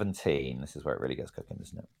 so 17. This is where it really gets cooking,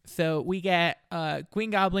 isn't it? So we get Green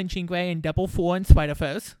Goblin, Jean Grey, and Double 4 in Spider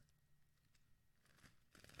Foes.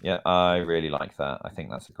 Yeah, I really like that. I think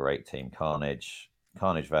that's a great team. Carnage,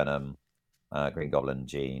 Venom, Green Goblin,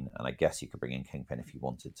 Jean, and I guess you could bring in Kingpin if you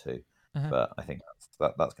wanted to. But I think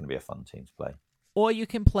that's going to be a fun team to play. Or you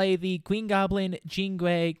can play the Green Goblin, Jean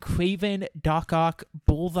Grey, Kraven, Doc Ock,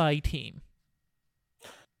 Bullseye team.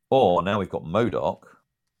 Or now we've got MODOK.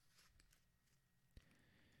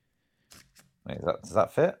 Wait, does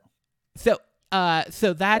that fit? So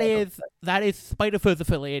that is Spider Foes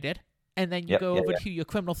affiliated, and then you go over to your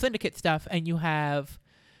Criminal Syndicate stuff, and you have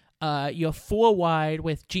your 4 wide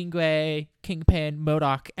with Jean Grey, Kingpin,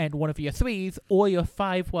 MODOK, and one of your 3s, or your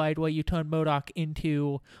 5 wide where you turn MODOK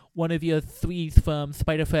into one of your 3s from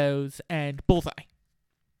Spider Foes and Bullseye.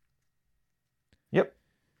 Yep.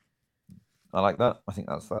 I like that. I think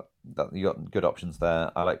that's that. You got good options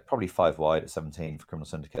there. I like probably 5 wide at 17 for Criminal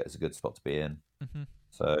Syndicate is a good spot to be in. Mm-hmm.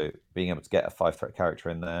 So being able to get a 5 threat character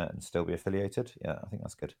in there and still be affiliated, yeah, I think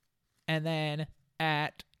that's good. And then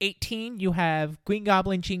at 18, you have Green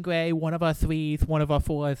Goblin, Jean Grey, one of our 3s, one of our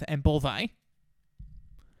 4s, and Bullseye.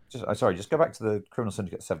 Just go back to the Criminal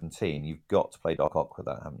Syndicate 17. You've got to play Doc Ock with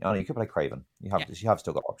that, haven't you? Oh, no, you can play Kraven. You have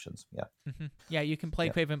still got options. Yeah. Mm-hmm. Yeah, you can play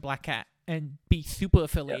Kraven Black Cat and be super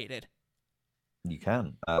affiliated. You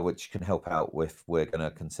can, which can help out with we're going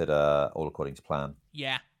to consider All According to Plan.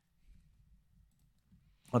 Yeah.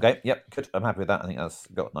 Okay, yep, good. I'm happy with that. I think that's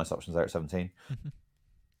got nice options there at 17.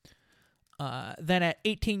 Then at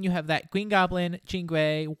 18, you have that Green Goblin, Jean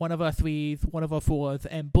Grey, one of our 3s, one of our 4s,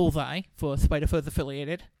 and Bullseye for Spider Foes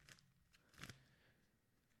affiliated.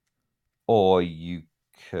 Or you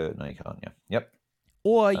could... No, you can't, yeah. Yep.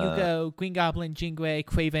 Or you go Green Goblin, Jean Grey,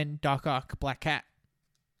 Kraven, Doc Ock, Black Cat.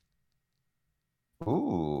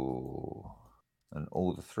 Ooh. And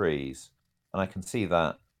all the 3s. And I can see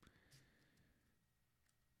that.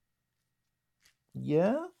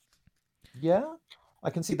 Yeah. I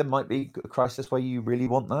can see there might be a crisis where you really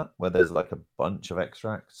want that, where there's like a bunch of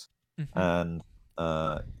extracts, and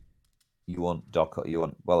you want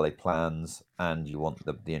well-laid plans, and you want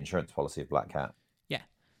the insurance policy of Black Cat. Yeah,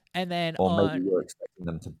 and then maybe you're expecting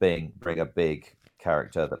them to bring a big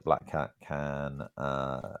character that Black Cat can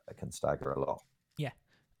stagger a lot. Yeah,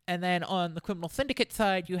 and then on the Criminal Syndicate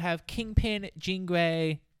side, you have Kingpin, Jean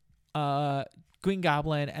Grey, Green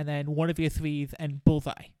Goblin, and then one of your 3s and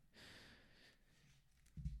Bullseye.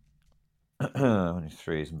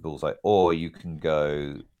 3s and Bullseye. Or you can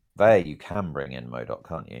go there. You can bring in MODOK,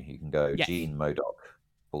 can't you? You can go Jean, MODOK,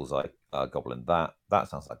 Bullseye, Goblin. That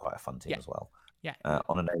sounds like quite a fun team as well. Yeah.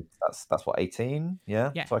 On an 8, that's what 18.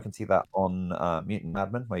 Yeah. So I can see that on Mutant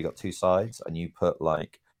Madman, where you got 2 sides, and you put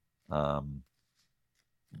like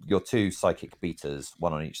your 2 psychic beaters,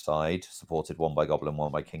 one on each side, supported one by Goblin,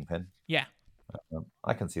 one by Kingpin. Yeah.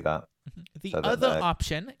 I can see that. The other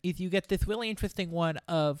option is you get this really interesting one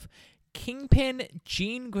of Kingpin,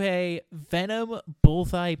 Jean Grey, Venom,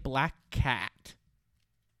 Bullseye, Black Cat.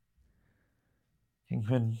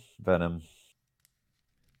 Kingpin, Venom,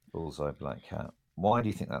 Bullseye, Black Cat. Why do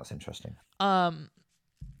you think that's interesting?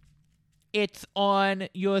 It's on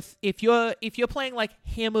your if you're playing like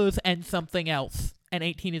Hammers and something else and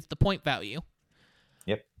 18 is the point value.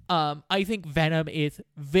 Yep. I think Venom is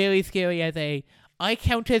very scary as I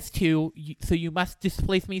count as 2, so you must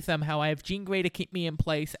displace me somehow. I have Jean Grey to keep me in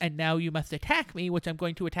place, and now you must attack me, which I'm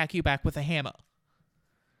going to attack you back with a hammer.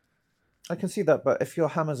 I can see that, but if your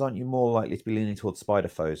hammers, aren't you more likely to be leaning towards spider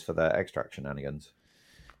foes for their extract shenanigans?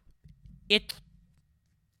 It's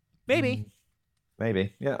maybe.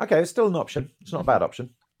 Maybe. Yeah. Okay, it's still an option. It's not a bad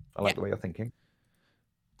option. I like the way you're thinking.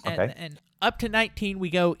 Okay. And up to 19, we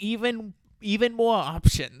go even more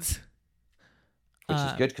options. Which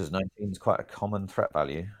is good, because 19 is quite a common threat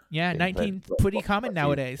value. Yeah, 19's pretty common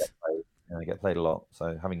nowadays. They get played a lot,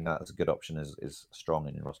 so having that as a good option is strong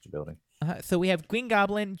in your roster building. So we have Green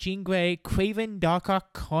Goblin, Jean Grey, Kraven,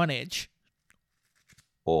 Darkhawk, Carnage.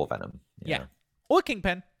 Or Venom. Yeah. Or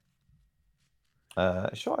Kingpin.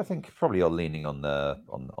 Sure, I think probably you're leaning on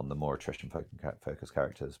the more attrition focused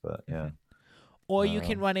characters, but yeah. Or you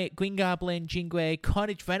can run it Green Goblin, Jean Grey,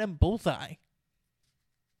 Carnage, Venom, Bullseye.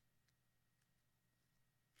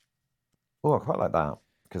 Oh, I quite like that,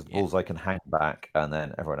 because Bullseye can hang back, and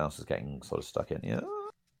then everyone else is getting sort of stuck in. Yeah,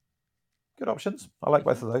 good options. I like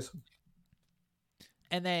both of those.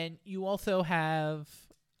 And then you also have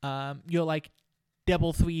your like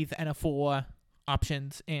double 3s and a 4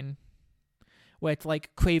 options in, where it's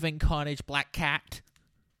like Kraven, Carnage, Black Cat.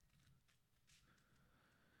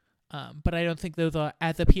 But I don't think those are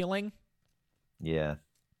as appealing. Yeah.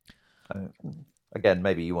 Again,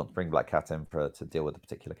 maybe you want to bring Black Cat in to deal with a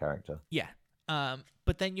particular character. Yeah.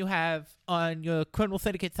 But then you have, on your Criminal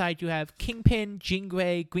Syndicate side, you have Kingpin, Jean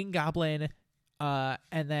Grey, Green Goblin,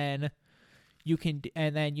 and then you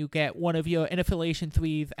get one of your Inaffiliation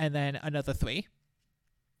 3s and then another 3.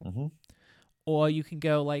 Mm-hmm. Or you can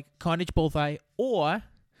go like Carnage, Bullseye, or,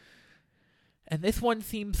 and this one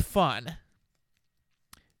seems fun,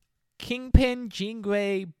 Kingpin, Jean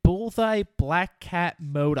Grey, Bullseye, Black Cat,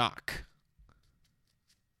 MODOK.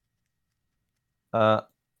 I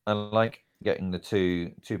like getting the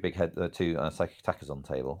two psychic attackers on the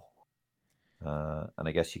table. And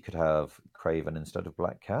I guess you could have Kraven instead of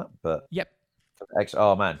Black Cat, but yep.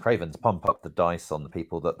 Oh man, Kraven's pump up the dice on the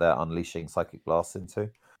people that they're unleashing psychic blasts into.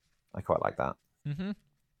 I quite like that. Mm-hmm.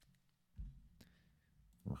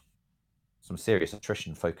 Some serious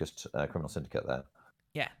attrition focused Criminal Syndicate there.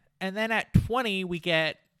 Yeah. And then at 20, we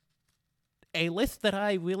get a list that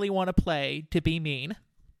I really want to play, to be mean.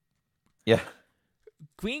 Yeah.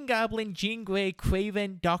 Green Goblin, Jean Grey,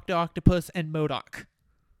 Kraven, Dr. Octopus, and MODOK.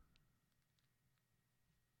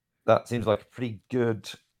 That seems like a pretty good.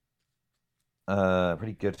 So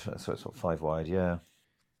it's sort of 5 wide, yeah.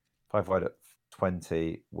 5 wide at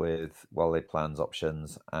 20 with well-laid plans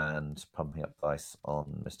options and pumping up dice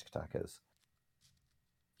on Mystic Attackers.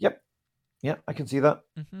 Yep. Yeah, I can see that.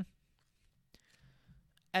 Mm-hmm.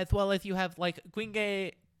 As well as you have like Green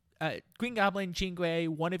Goblin, Jean Grey,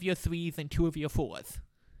 one of your 3s and 2 of your 4s.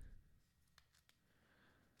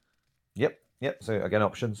 Yep. So again,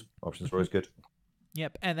 options are always good.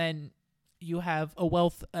 Yep, and then you have a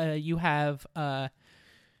wealth. You have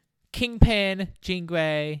Kingpin, Jean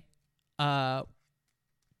Grey, 2 of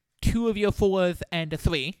your 4s and a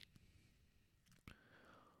 3,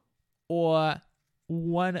 or 2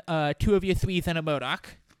 of your 3s and a MODOK.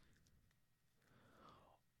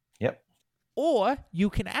 Yep. Or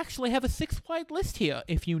you can actually have a 6-wide list here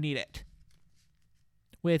if you need it,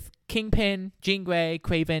 with Kingpin, Jean Grey,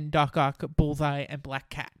 Kraven, Darkhawk, Bullseye, and Black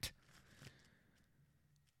Cat.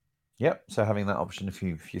 Yep. So having that option if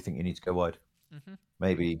you think you need to go wide,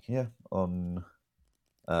 maybe on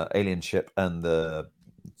Alien Ship and the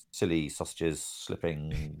silly sausages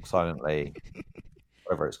slipping silently,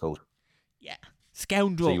 whatever it's called. Yeah,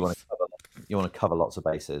 scoundrels. So you want to cover lots of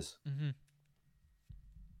bases. Mm-hmm.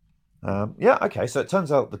 Yeah, okay. So it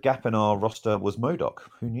turns out the gap in our roster was MODOK.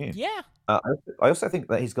 Who knew? Yeah. I also think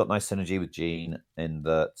that he's got nice synergy with Jean in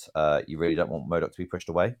that you really don't want MODOK to be pushed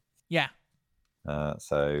away. Yeah.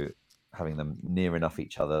 So having them near enough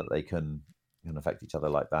each other, they can affect each other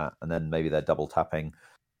like that. And then maybe they're double tapping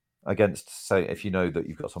against, so if you know that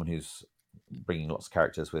you've got someone who's bringing lots of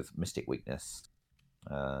characters with Mystic weakness,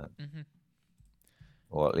 or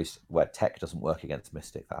at least where tech doesn't work against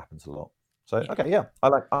Mystic, that happens a lot. So okay, yeah, I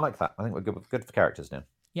like that. I think we're good for characters now.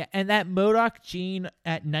 Yeah, and that MODOK Jean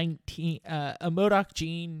at 19, a MODOK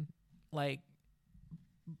Jean like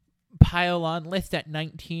pile on list at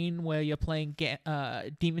 19, where you're playing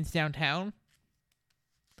Demons Downtown,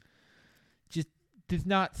 just does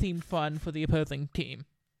not seem fun for the opposing team.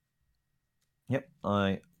 Yep,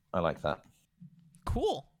 I like that.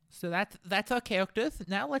 Cool. So that's our characters.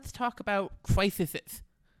 Now let's talk about crises.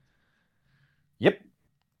 Yep.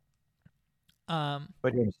 Where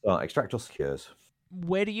do you want to start? Extract or secures?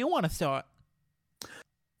 Where do you want to start?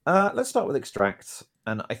 Let's start with extracts,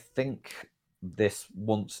 and I think this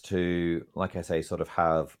wants to, like I say, sort of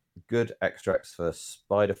have good extracts for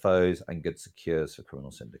spider foes and good secures for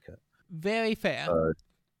criminal syndicate. Very fair. So,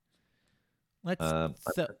 Let's. um,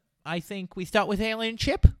 So I think we start with alien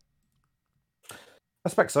ship. I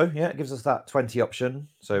expect so. Yeah, it gives us that 20 option.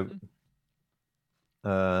 So,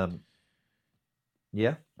 yeah,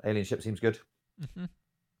 alien ship seems good. Mm-hmm.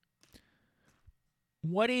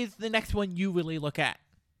 What is the next one you really look at?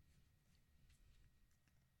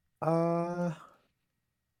 I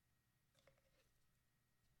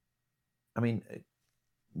mean,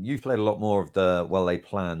 you've played a lot more of the well-laid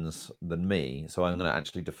plans than me, so I'm going to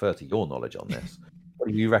actually defer to your knowledge on this. What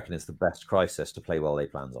do you reckon is the best crisis to play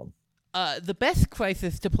well-laid plans on? The best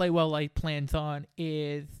crisis to play well-laid plans on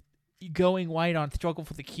is going white on Struggle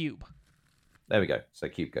for the Cube. There we go. So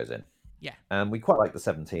cube goes in. Yeah. And we quite like the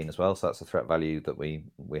 17 as well, so that's a threat value that we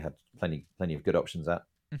had plenty of good options at.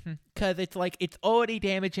 Because it's like it's already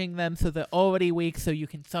damaging them, so they're already weak, so you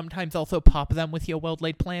can sometimes also pop them with your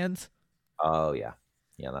well-laid plans. Oh, yeah.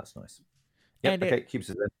 Yeah, that's nice. Yep, And okay, it cubes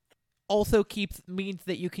is in. also means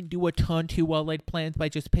that you can do a turn 2 well-laid plans by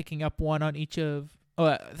just picking up one on each of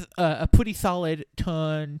a pretty solid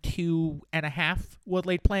turn 2.5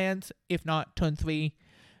 well-laid plans, if not turn 3,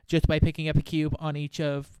 just by picking up a cube on each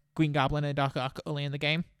of Green Goblin and Doc Ock early in the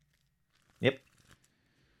game. Yep.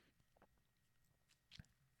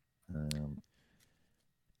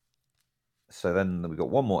 So then we've got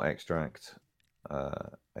one more extract.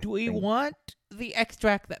 Do we want the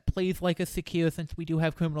extract that plays like a secure, since we do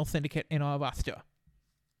have Criminal Syndicate in our roster?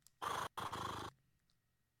 I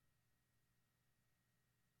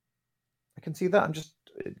can see that.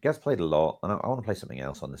 It gets played a lot, and I want to play something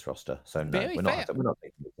else on this roster. So no, Very we're fair. not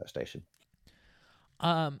taking that station.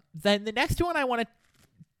 Then the next one I want to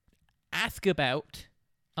ask about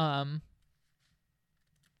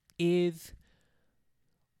is,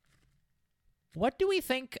 what do we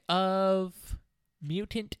think of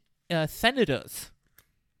mutant senators?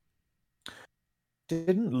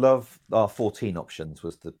 Didn't love our 14 options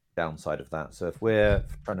was the downside of that. So if we're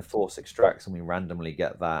trying to force extracts and we randomly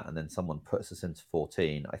get that, and then someone puts us into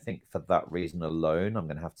 14, I think for that reason alone, I'm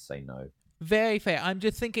going to have to say no. Very fair. I'm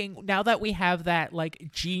just thinking, now that we have that,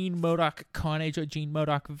 like, Gene MODOK Carnage or Gene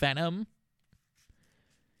MODOK Venom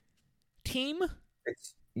team,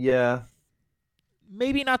 yeah,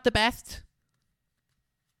 maybe not the best.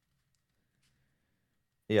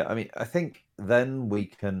 Yeah, I mean, I think then we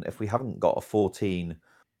can, if we haven't got a 14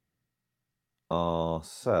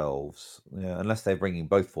 ourselves, yeah, unless they're bringing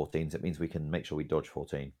both 14s, it means we can make sure we dodge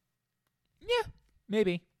 14. Yeah,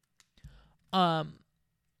 maybe.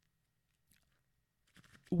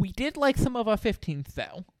 We did like some of our 15s,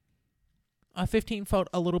 though. Our 15 felt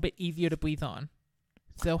a little bit easier to breathe on.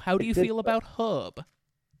 So how do you feel about Hub?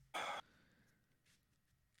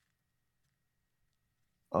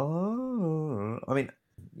 Oh, I mean,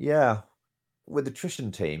 yeah, with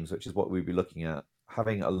attrition teams, which is what we'd be looking at,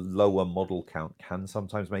 having a lower model count can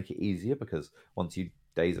sometimes make it easier, because once you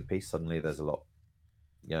daze a piece, suddenly there's a lot,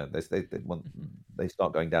 they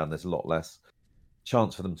start going down, there's a lot less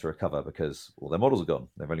chance for them to recover, because all their models are gone.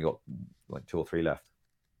 They've only got like 2 or 3 left.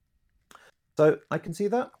 So I can see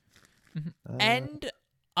that. And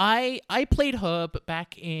I played Hub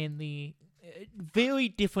back in the very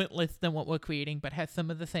different list than what we're creating, but has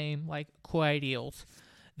some of the same like core ideals.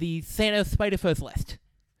 The Thanos Spider-Foes list.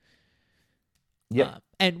 Yeah.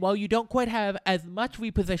 And while you don't quite have as much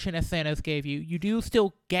reposition as Thanos gave you, you do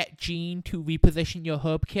still get Gene to reposition your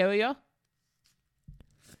Hub carrier.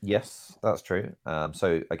 Yes, that's true.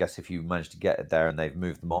 So I guess if you manage to get it there and they've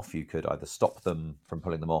moved them off, you could either stop them from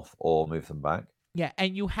pulling them off or move them back. Yeah,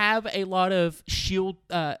 and you have a lot of shield.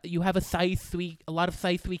 You have a lot of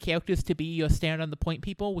size 3 characters to be your stand on the point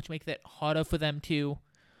people, which makes it harder for them to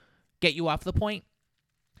get you off the point.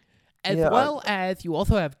 As you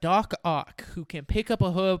also have Doc Ock, who can pick up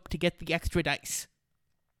a Hub to get the extra dice.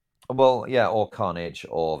 Well, yeah, or Carnage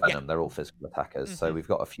or Venom. Yeah. They're all physical attackers. Mm-hmm. So we've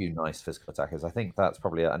got a few nice physical attackers. I think that's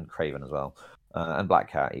probably, and Craven as well. And Black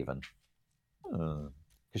Cat even. Because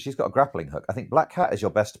she's got a grappling hook. I think Black Cat is your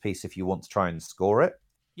best piece if you want to try and score it.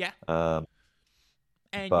 Yeah. And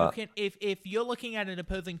but you can, if you're looking at an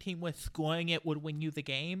opposing team where scoring it would win you the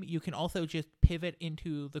game, you can also just pivot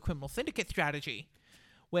into the Criminal Syndicate strategy,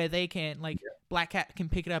 where they can, Black Cat can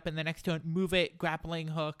pick it up in the next turn, move it, grappling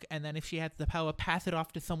hook, and then if she has the power, pass it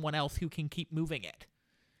off to someone else who can keep moving it.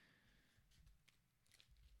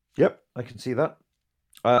 Yep, I can see that.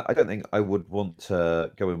 I don't think I would want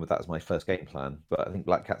to go in with that as my first game plan, but I think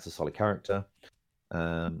Black Cat's a solid character.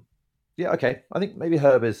 Yeah, Yeah, okay. I think maybe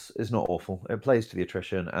Herb is not awful. It plays to the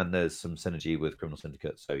attrition, and there's some synergy with Criminal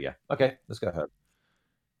Syndicate. So yeah, okay, let's go Herb.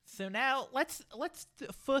 So now let's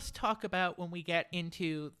first talk about when we get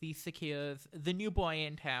into the Secures, the new boy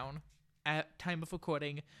in town. At time of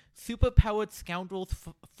recording, superpowered scoundrels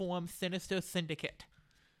form Sinister Syndicate.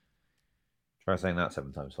 Try saying that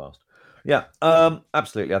 7 times fast. Yeah,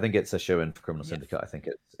 absolutely. I think it's a shoe-in for Criminal Syndicate. I think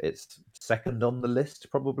it's second on the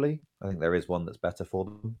list, probably. I think there is one that's better for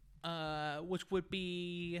them. Which would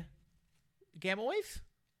be Gamma Wave?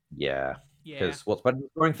 Yeah. Yeah. Because what's better than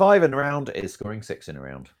scoring 5 in a round is scoring 6 in a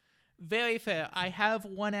round. Very fair. I have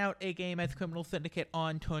won out a game as Criminal Syndicate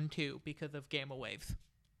on turn 2 because of Gamma Waves.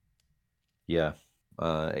 Yeah.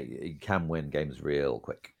 You can win games real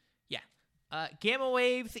quick. Yeah. Gamma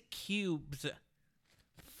Waves cubes.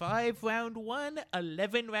 5 round 1,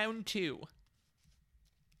 11 round 2.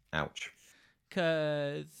 Ouch.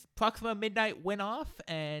 Because Proxima Midnight went off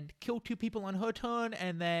and killed 2 people on her turn,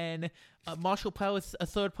 and then Marshall powers a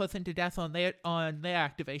third person to death on their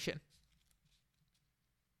activation.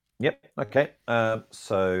 Yep. Okay.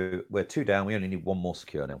 So we're 2 down. We only need 1 more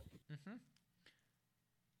secure now.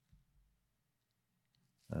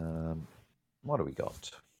 What do we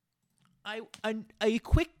got? A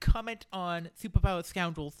quick comment on Superpowered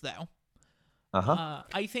Scoundrels, though.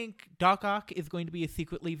 I think Doc Ock is going to be a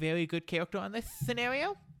secretly very good character on this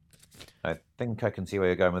scenario. I think I can see where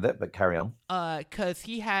you're going with it, but carry on. Because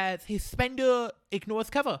he has his spender ignores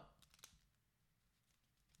cover.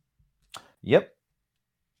 Yep.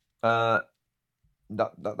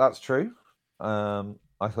 That's true.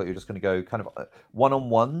 I thought you were just going to go kind of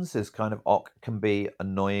one-on-ones is kind of Ock can be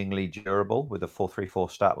annoyingly durable with a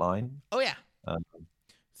 4/3/4 stat line. Oh yeah.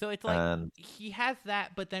 So it's like he has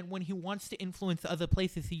that, but then when he wants to influence other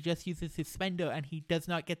places, he just uses his spender, and he does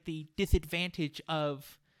not get the disadvantage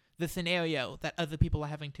of the scenario that other people are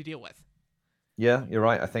having to deal with. Yeah, you're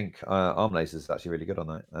right. I think Arm Laser is actually really good on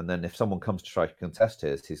that. And then if someone comes to try to contest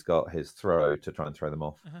his, he's got his throw to try and throw them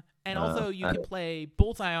off. And also you can play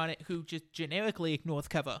Bullseye on it, who just generically ignores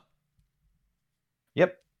cover.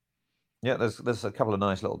 Yep. Yeah, there's a couple of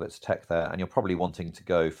nice little bits of tech there, and you're probably wanting to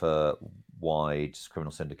go for wide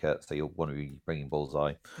Criminal Syndicate, so you'll want to be bringing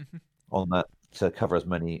Bullseye on that to cover off as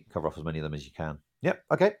many of them as you can. Yep.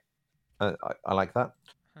 Okay. I like that.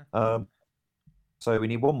 So we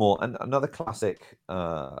need 1 more, and another classic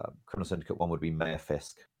Criminal Syndicate one would be Mayor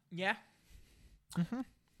Fisk. Yeah.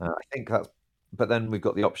 I think that's, but then we've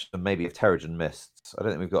got the option of maybe of Terrigen Mists. I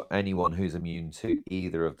don't think we've got anyone who's immune to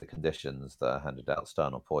either of the conditions that are handed out,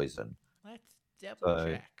 stun or poison. Let's double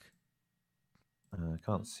check. I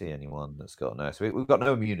can't see anyone that's got no. So we've got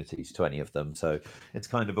no immunities to any of them. So it's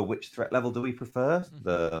kind of a which threat level do we prefer?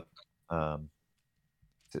 The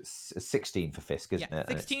it's 16 for Fisk, isn't it?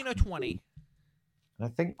 16 or 20. I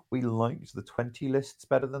think we liked the 20 lists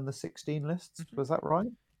better than the 16 lists. Was that right?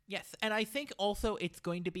 Yes, and I think also it's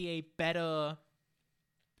going to be a better...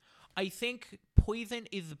 I think Poison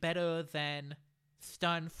is better than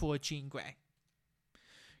Stun for Jean Grey.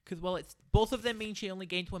 Because, well, it's both of them mean she only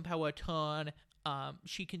gains 1 power a turn.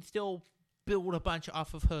 She can still build a bunch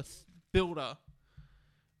off of her builder.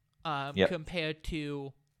 Compared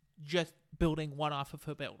to just building 1 off of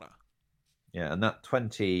her builder. Yeah, and that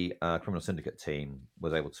 20 Criminal Syndicate team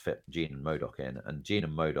was able to fit Jean and MODOK in, and Jean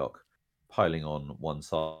and MODOK piling on one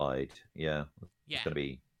side, it's going to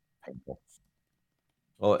be painful.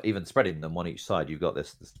 Or even spreading them on each side, you've got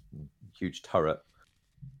this huge turret.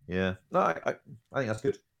 Yeah, no, I think that's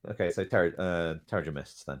good. Okay, so Terrigen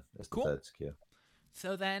Mists then is the third secure.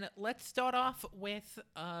 So then let's start off with,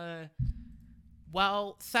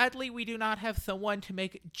 well, sadly we do not have someone to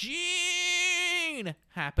make Jean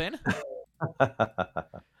happen.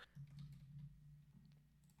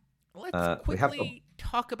 Let's quickly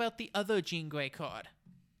talk about the other Jean Grey card.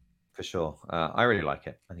 For sure. I really like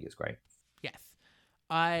it. I think it's great. Yes.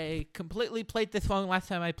 I completely played this wrong last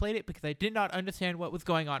time I played it because I did not understand what was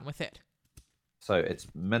going on with it. So it's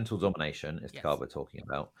Mental Domination is the card we're talking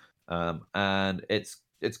about. And it's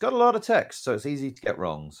got a lot of text, so it's easy to get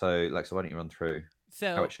wrong. So, Lexa, why don't you run through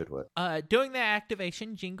how it should work? During their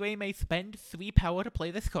activation, Jean Grey may spend 3 power to play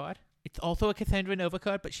this card. It's also a Cassandra Nova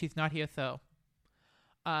card, but she's not here, so...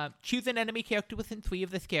 choose an enemy character within 3 of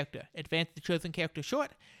this character. Advance the chosen character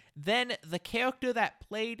short. Then the character that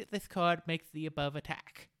played this card makes the above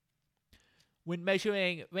attack. When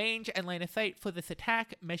measuring range and line of sight for this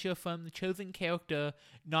attack, measure from the chosen character,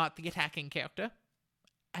 not the attacking character.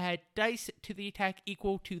 Add dice to the attack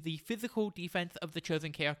equal to the physical defense of the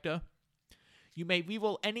chosen character. You may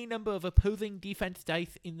reroll any number of opposing defense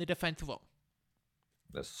dice in the defense roll.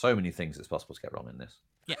 There's so many things it's possible to get wrong in this.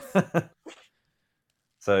 Yes.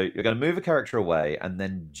 So you're going to move a character away, and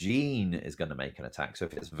then Jean is going to make an attack. So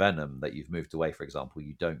if it's Venom that you've moved away, for example,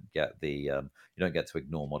 you don't get you don't get to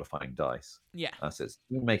ignore modifying dice. Yeah. So it's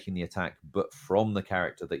Jean making the attack, but from the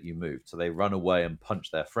character that you moved. So they run away and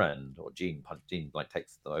punch their friend, or Jean like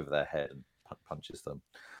takes them over their head and punches them.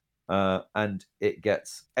 And it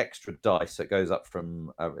gets extra dice. So it goes up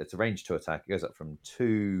from it's a range 2 attack. It goes up from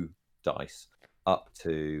 2 dice up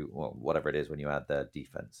to whatever it is when you add their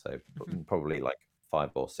defense. So probably like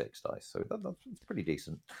 5 or 6 dice. So that's pretty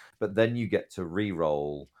decent. But then you get to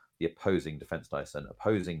re-roll the opposing defense dice, and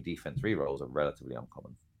opposing defense re-rolls are relatively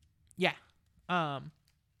uncommon. Yeah. And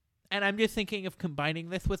I'm just thinking of combining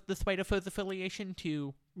this with the Spider-Foes affiliation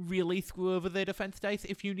to really screw over the defense dice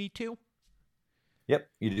if you need to. Yep,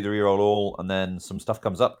 you do the re-roll all, and then some stuff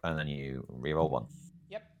comes up, and then you re-roll 1.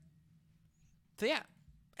 Yep. So yeah,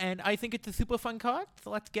 and I think it's a super fun card,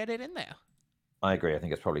 so let's get it in there. I agree. I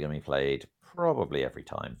think it's probably going to be played probably every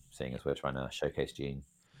time, seeing as we're trying to showcase Jean.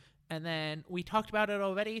 And then we talked about it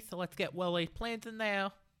already, so let's get well-laid plans in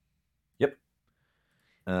there. Yep.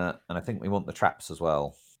 And I think we want the traps as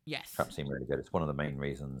well. Yes. Traps seem really good. It's one of the main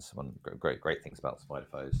reasons, one great things about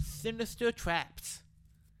Spider-Foes. Sinister traps.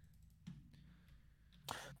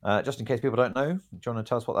 Just in case people don't know, do you want to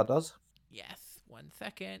tell us what that does? Yes, 1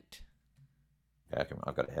 second. Okay,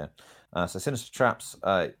 I've got it here. So Sinister Traps,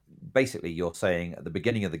 basically you're saying at the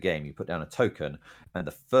beginning of the game, you put down a token, and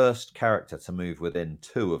the first character to move within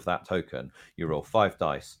 2 of that token, you roll 5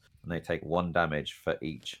 dice, and they take 1 damage for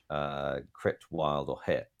each crit, wild, or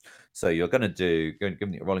hit. So you're going to do,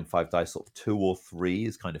 given you're rolling 5 dice, sort of 2 or 3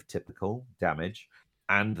 is kind of typical damage,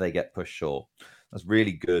 and they get pushed short. That's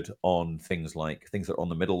really good on things that are on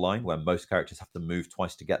the middle line, where most characters have to move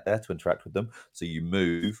twice to get there to interact with them. So you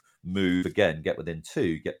move again, get within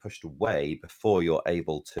 2, get pushed away before you're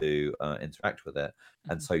able to interact with it,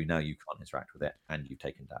 and so now you can't interact with it, and you've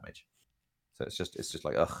taken damage. So it's just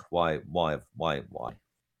like, ugh, why?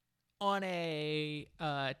 On a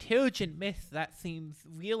Terrigen Myth, that seems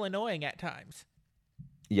real annoying at times.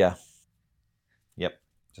 Yeah. Yep.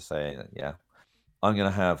 Just saying that. Yeah. I'm going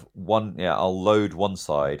to have one. Yeah, I'll load one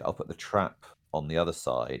side. I'll put the trap on the other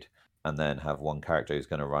side, and then have one character who's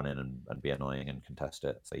going to run in and be annoying and contest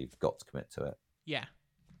it. So you've got to commit to it. Yeah.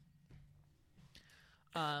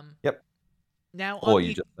 Yep. Now, or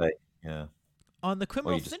you just say, yeah. On the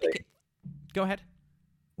Criminal Syndicate. Go ahead.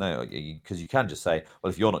 No, because you can just say,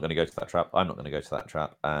 well, if you're not going to go to that trap, I'm not going to go to that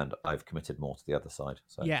trap, and I've committed more to the other side.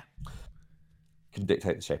 So yeah. Can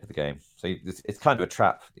dictate the shape of the game. So it's kind of a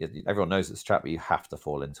trap. Everyone knows it's a trap, but you have to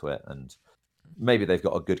fall into it. And maybe they've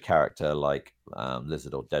got a good character like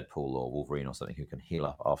Lizard or Deadpool or Wolverine or something who can heal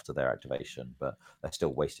up after their activation, but they're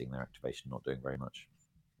still wasting their activation, not doing very much.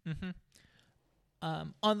 Mm-hmm.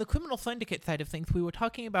 On the Criminal Syndicate side of things, we were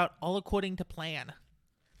talking about All According to Plan.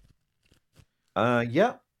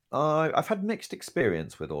 Yeah. I've had mixed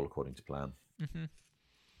experience with All According to Plan. Mm-hmm.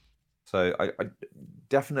 So I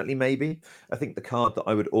definitely maybe. I think the card that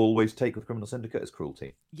I would always take with Criminal Syndicate is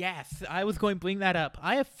Cruelty. Yes, I was going to bring that up.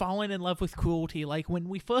 I have fallen in love with Cruelty. Like, when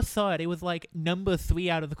we first saw it, it was like number 3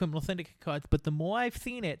 out of the Criminal Syndicate cards, but the more I've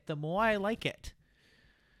seen it, the more I like it.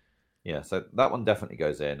 Yeah, so that one definitely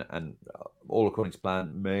goes in, and All According to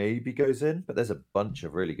Plan maybe goes in, but there's a bunch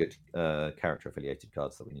of really good character-affiliated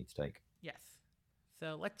cards that we need to take. Yes.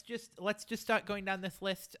 So let's just start going down this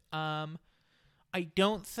list. I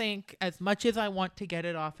don't think, as much as I want to get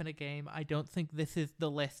it off in a game, I don't think this is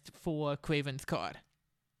the list for Kraven's card.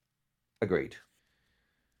 Agreed.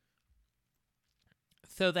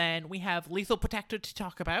 So then we have Lethal Protector to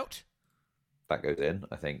talk about. That goes in,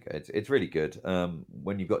 I think. It's really good.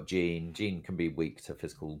 When you've got Jean can be weak to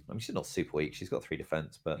physical. I mean, she's not super weak. She's got 3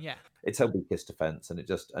 defense, but yeah, it's her weakest defense, and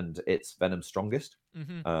it's Venom's strongest.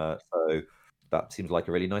 Mm-hmm. So that seems like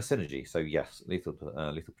a really nice synergy. So yes, Lethal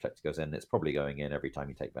Protector goes in. It's probably going in every time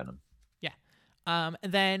you take Venom. Yeah. And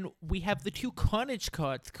then we have the 2 Carnage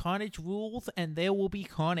cards. Carnage rules, and there will be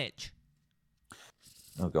Carnage.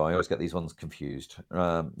 Oh god, I always get these ones confused.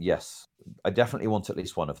 Yes, I definitely want at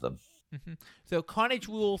least one of them. Mm-hmm. So Carnage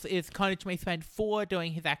rules is Carnage may spend 4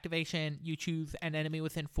 during his activation. You choose an enemy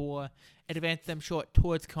within 4, advance them short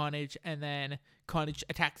towards Carnage, and then Carnage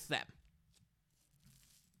attacks them.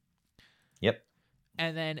 Yep.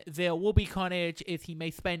 And then there will be Carnage is he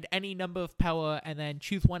may spend any number of power and then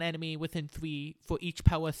choose one enemy within 3 for each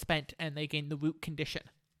power spent, and they gain the root condition.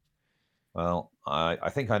 Well, I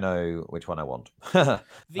think I know which one I want. The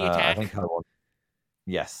attack? I think I want...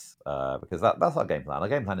 Yes, because that's our game plan. Our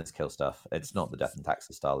game plan is kill stuff. It's not the Death and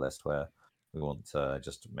Taxes style list where we want to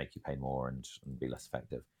just make you pay more and be less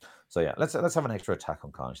effective. So yeah, let's have an extra attack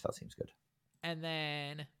on Carnage. That seems good. And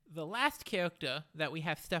then the last character that we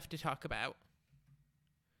have stuff to talk about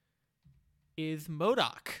is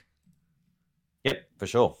MODOK. Yep, for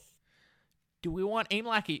sure. Do we want aim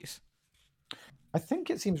lackeys? I think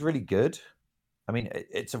it seems really good. I mean,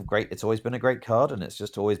 it's always been a great card, and it's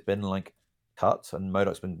just always been like cut. And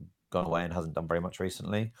MODOK's been gone away and hasn't done very much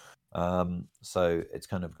recently. So it's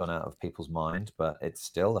kind of gone out of people's mind, but it's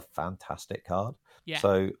still a fantastic card. Yeah.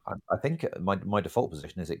 So I think my default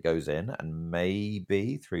position is it goes in, and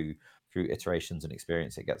maybe through iterations and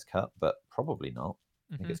experience it gets cut, but probably not.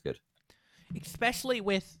 I think it's good. Especially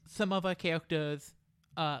with some other characters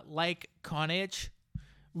like Carnage,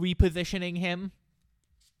 repositioning him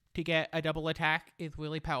to get a double attack is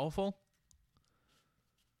really powerful.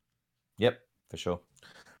 Yep, for sure.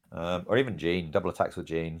 Or even Jean, double attacks with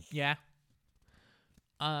Jean. Yeah.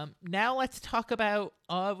 Now let's talk about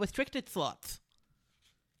restricted slots.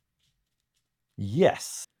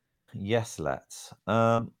 Yes, let's.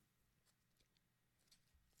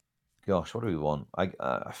 Gosh, what do we want?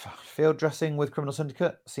 Field dressing with Criminal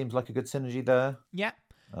Syndicate seems like a good synergy there. Yeah.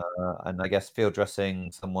 And I guess field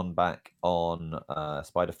dressing someone back on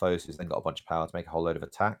Spider Foes, who's then got a bunch of power to make a whole load of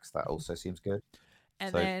attacks. That also seems good.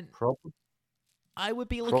 And so then I would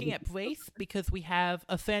be looking at Brace because we have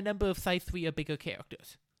a fair number of size 3 or bigger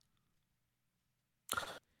characters.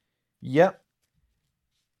 Yep.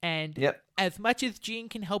 And as much as Jean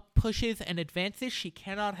can help pushes and advances, she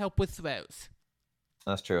cannot help with throws.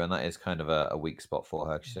 That's true, and that is kind of a weak spot for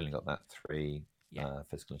her. She's only got that 3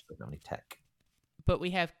 physical and not only tech. But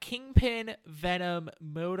we have Kingpin, Venom,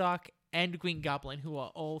 MODOK, and Green Goblin, who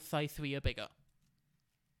are all size 3 or bigger.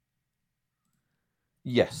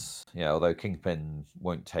 Yes, although Kingpin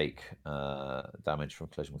won't take damage from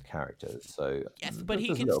collision with characters, so... Yes, but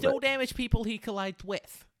he can still damage people he collides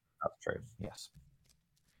with. That's true, yes.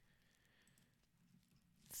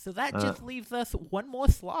 So that just leaves us one more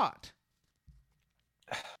slot.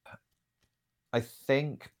 I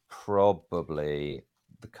think probably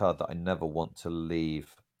the card that I never want to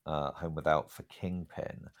leave home without for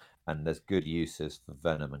Kingpin, and there's good uses for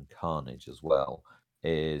Venom and Carnage as well,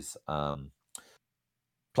 is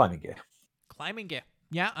Climbing Gear. Climbing Gear.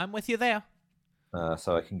 Yeah, I'm with you there.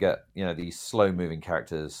 So I can get these slow-moving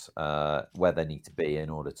characters where they need to be in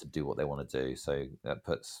order to do what they want to do. So that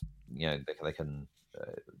puts they can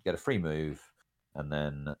get a free move, and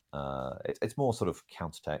then it's more sort of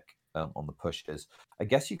counter-tech on the pushes. I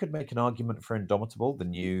guess you could make an argument for Indomitable, the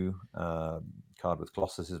new card with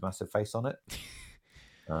Colossus's massive face on it.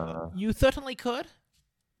 You certainly could.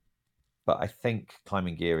 But I think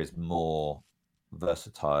Climbing Gear is more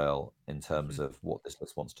versatile in terms of what this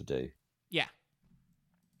list wants to do. Yeah.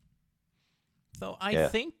 So I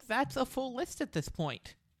think that's a full list at this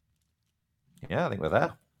point. Yeah, I think we're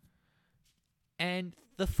there. And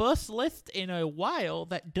the first list in a while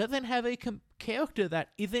that doesn't have a character that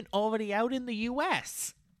isn't already out in the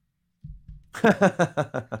US.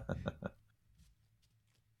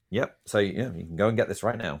 Yep. So you can go and get this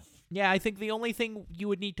right now. Yeah, I think the only thing you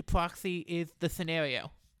would need to proxy is the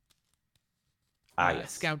scenario.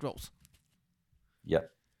 Yes. Scoundrels.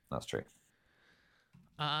 Yep, that's true.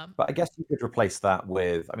 But I guess you could replace that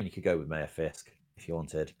with... I mean, you could go with Mayor Fisk if you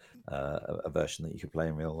wanted a version that you could play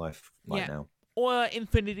in real life now. Or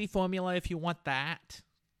Infinity Formula if you want that.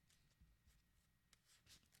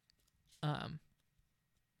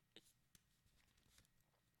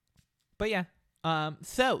 But yeah.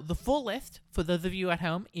 So the full list, for those of you at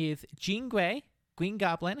home, is Jean Grey, Green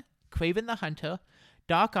Goblin, Kraven the Hunter,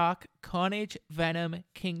 Doc Ock, Carnage, Venom,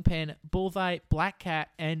 Kingpin, Bullseye, Black Cat,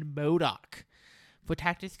 and MODOK. For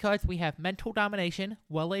tactics cards, we have Mental Domination,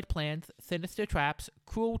 Well-Laid Plans, Sinister Traps,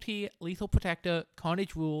 Cruelty, Lethal Protector,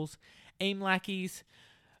 Carnage Rules, Aim Lackeys,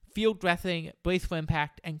 Field Dressing, Brace for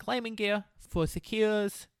Impact, and Climbing Gear. For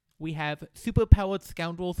Secures, we have Superpowered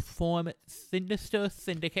Scoundrels form Sinister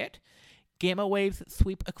Syndicate, Gamma Waves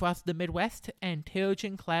sweep across the Midwest, and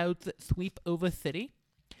Terrigen Clouds sweep over city.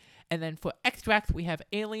 And then for Extracts, we have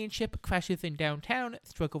Alien Ship crashes in downtown,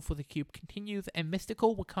 Struggle for the Cube continues, and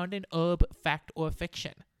Mystical Wakandan Herb, Fact or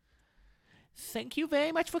Fiction. Thank you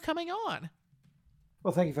very much for coming on.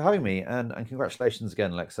 Well, thank you for having me, and congratulations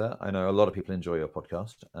again, Lexa. I know a lot of people enjoy your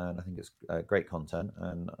podcast, and I think it's great content,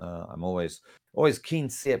 and I'm always keen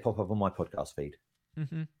to see it pop up on my podcast feed.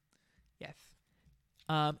 Mm-hmm. Yes.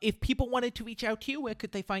 If people wanted to reach out to you, where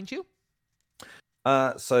could they find you?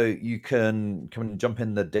 So you can come and jump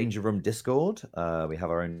in the Danger Room Discord. We have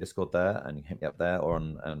our own Discord there, and you can hit me up there or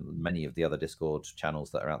on many of the other Discord channels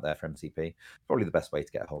that are out there for MCP. Probably the best way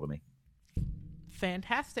to get a hold of me.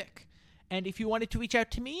 Fantastic. And if you wanted to reach out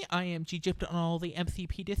to me, I am GGypt on all the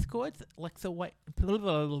MCP Discords. Lexa White.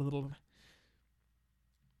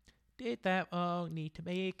 Did that wrong. Need to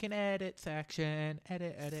make an edit section.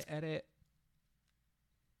 Edit.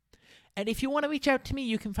 And if you want to reach out to me,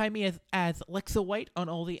 you can find me as Lexa White on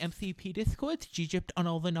all the MCP Discords, Gypt on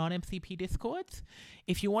all the non-MCP Discords.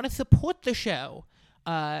 If you want to support the show,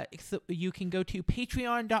 you can go to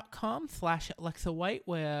patreon.com/Lexa White,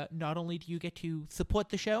 where not only do you get to support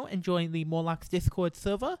the show and join the Morlocks Discord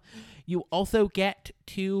server, you also get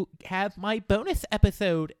to have my bonus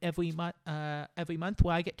episode every month where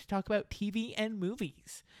I get to talk about TV and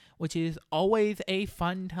movies, which is always a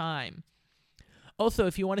fun time. Also,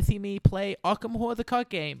 if you want to see me play Arkham Horror the card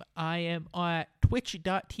game, I am at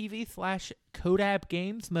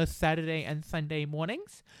twitch.tv/Kodab most Saturday and Sunday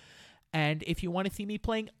mornings. And if you want to see me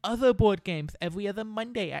playing other board games every other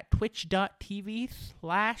Monday at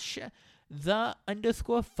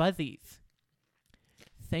twitch.tv/the_fuzzies.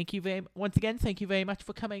 Once again, thank you very much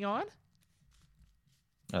for coming on.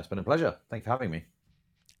 It's been a pleasure. Thanks for having me.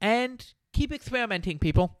 And keep experimenting,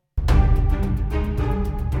 people.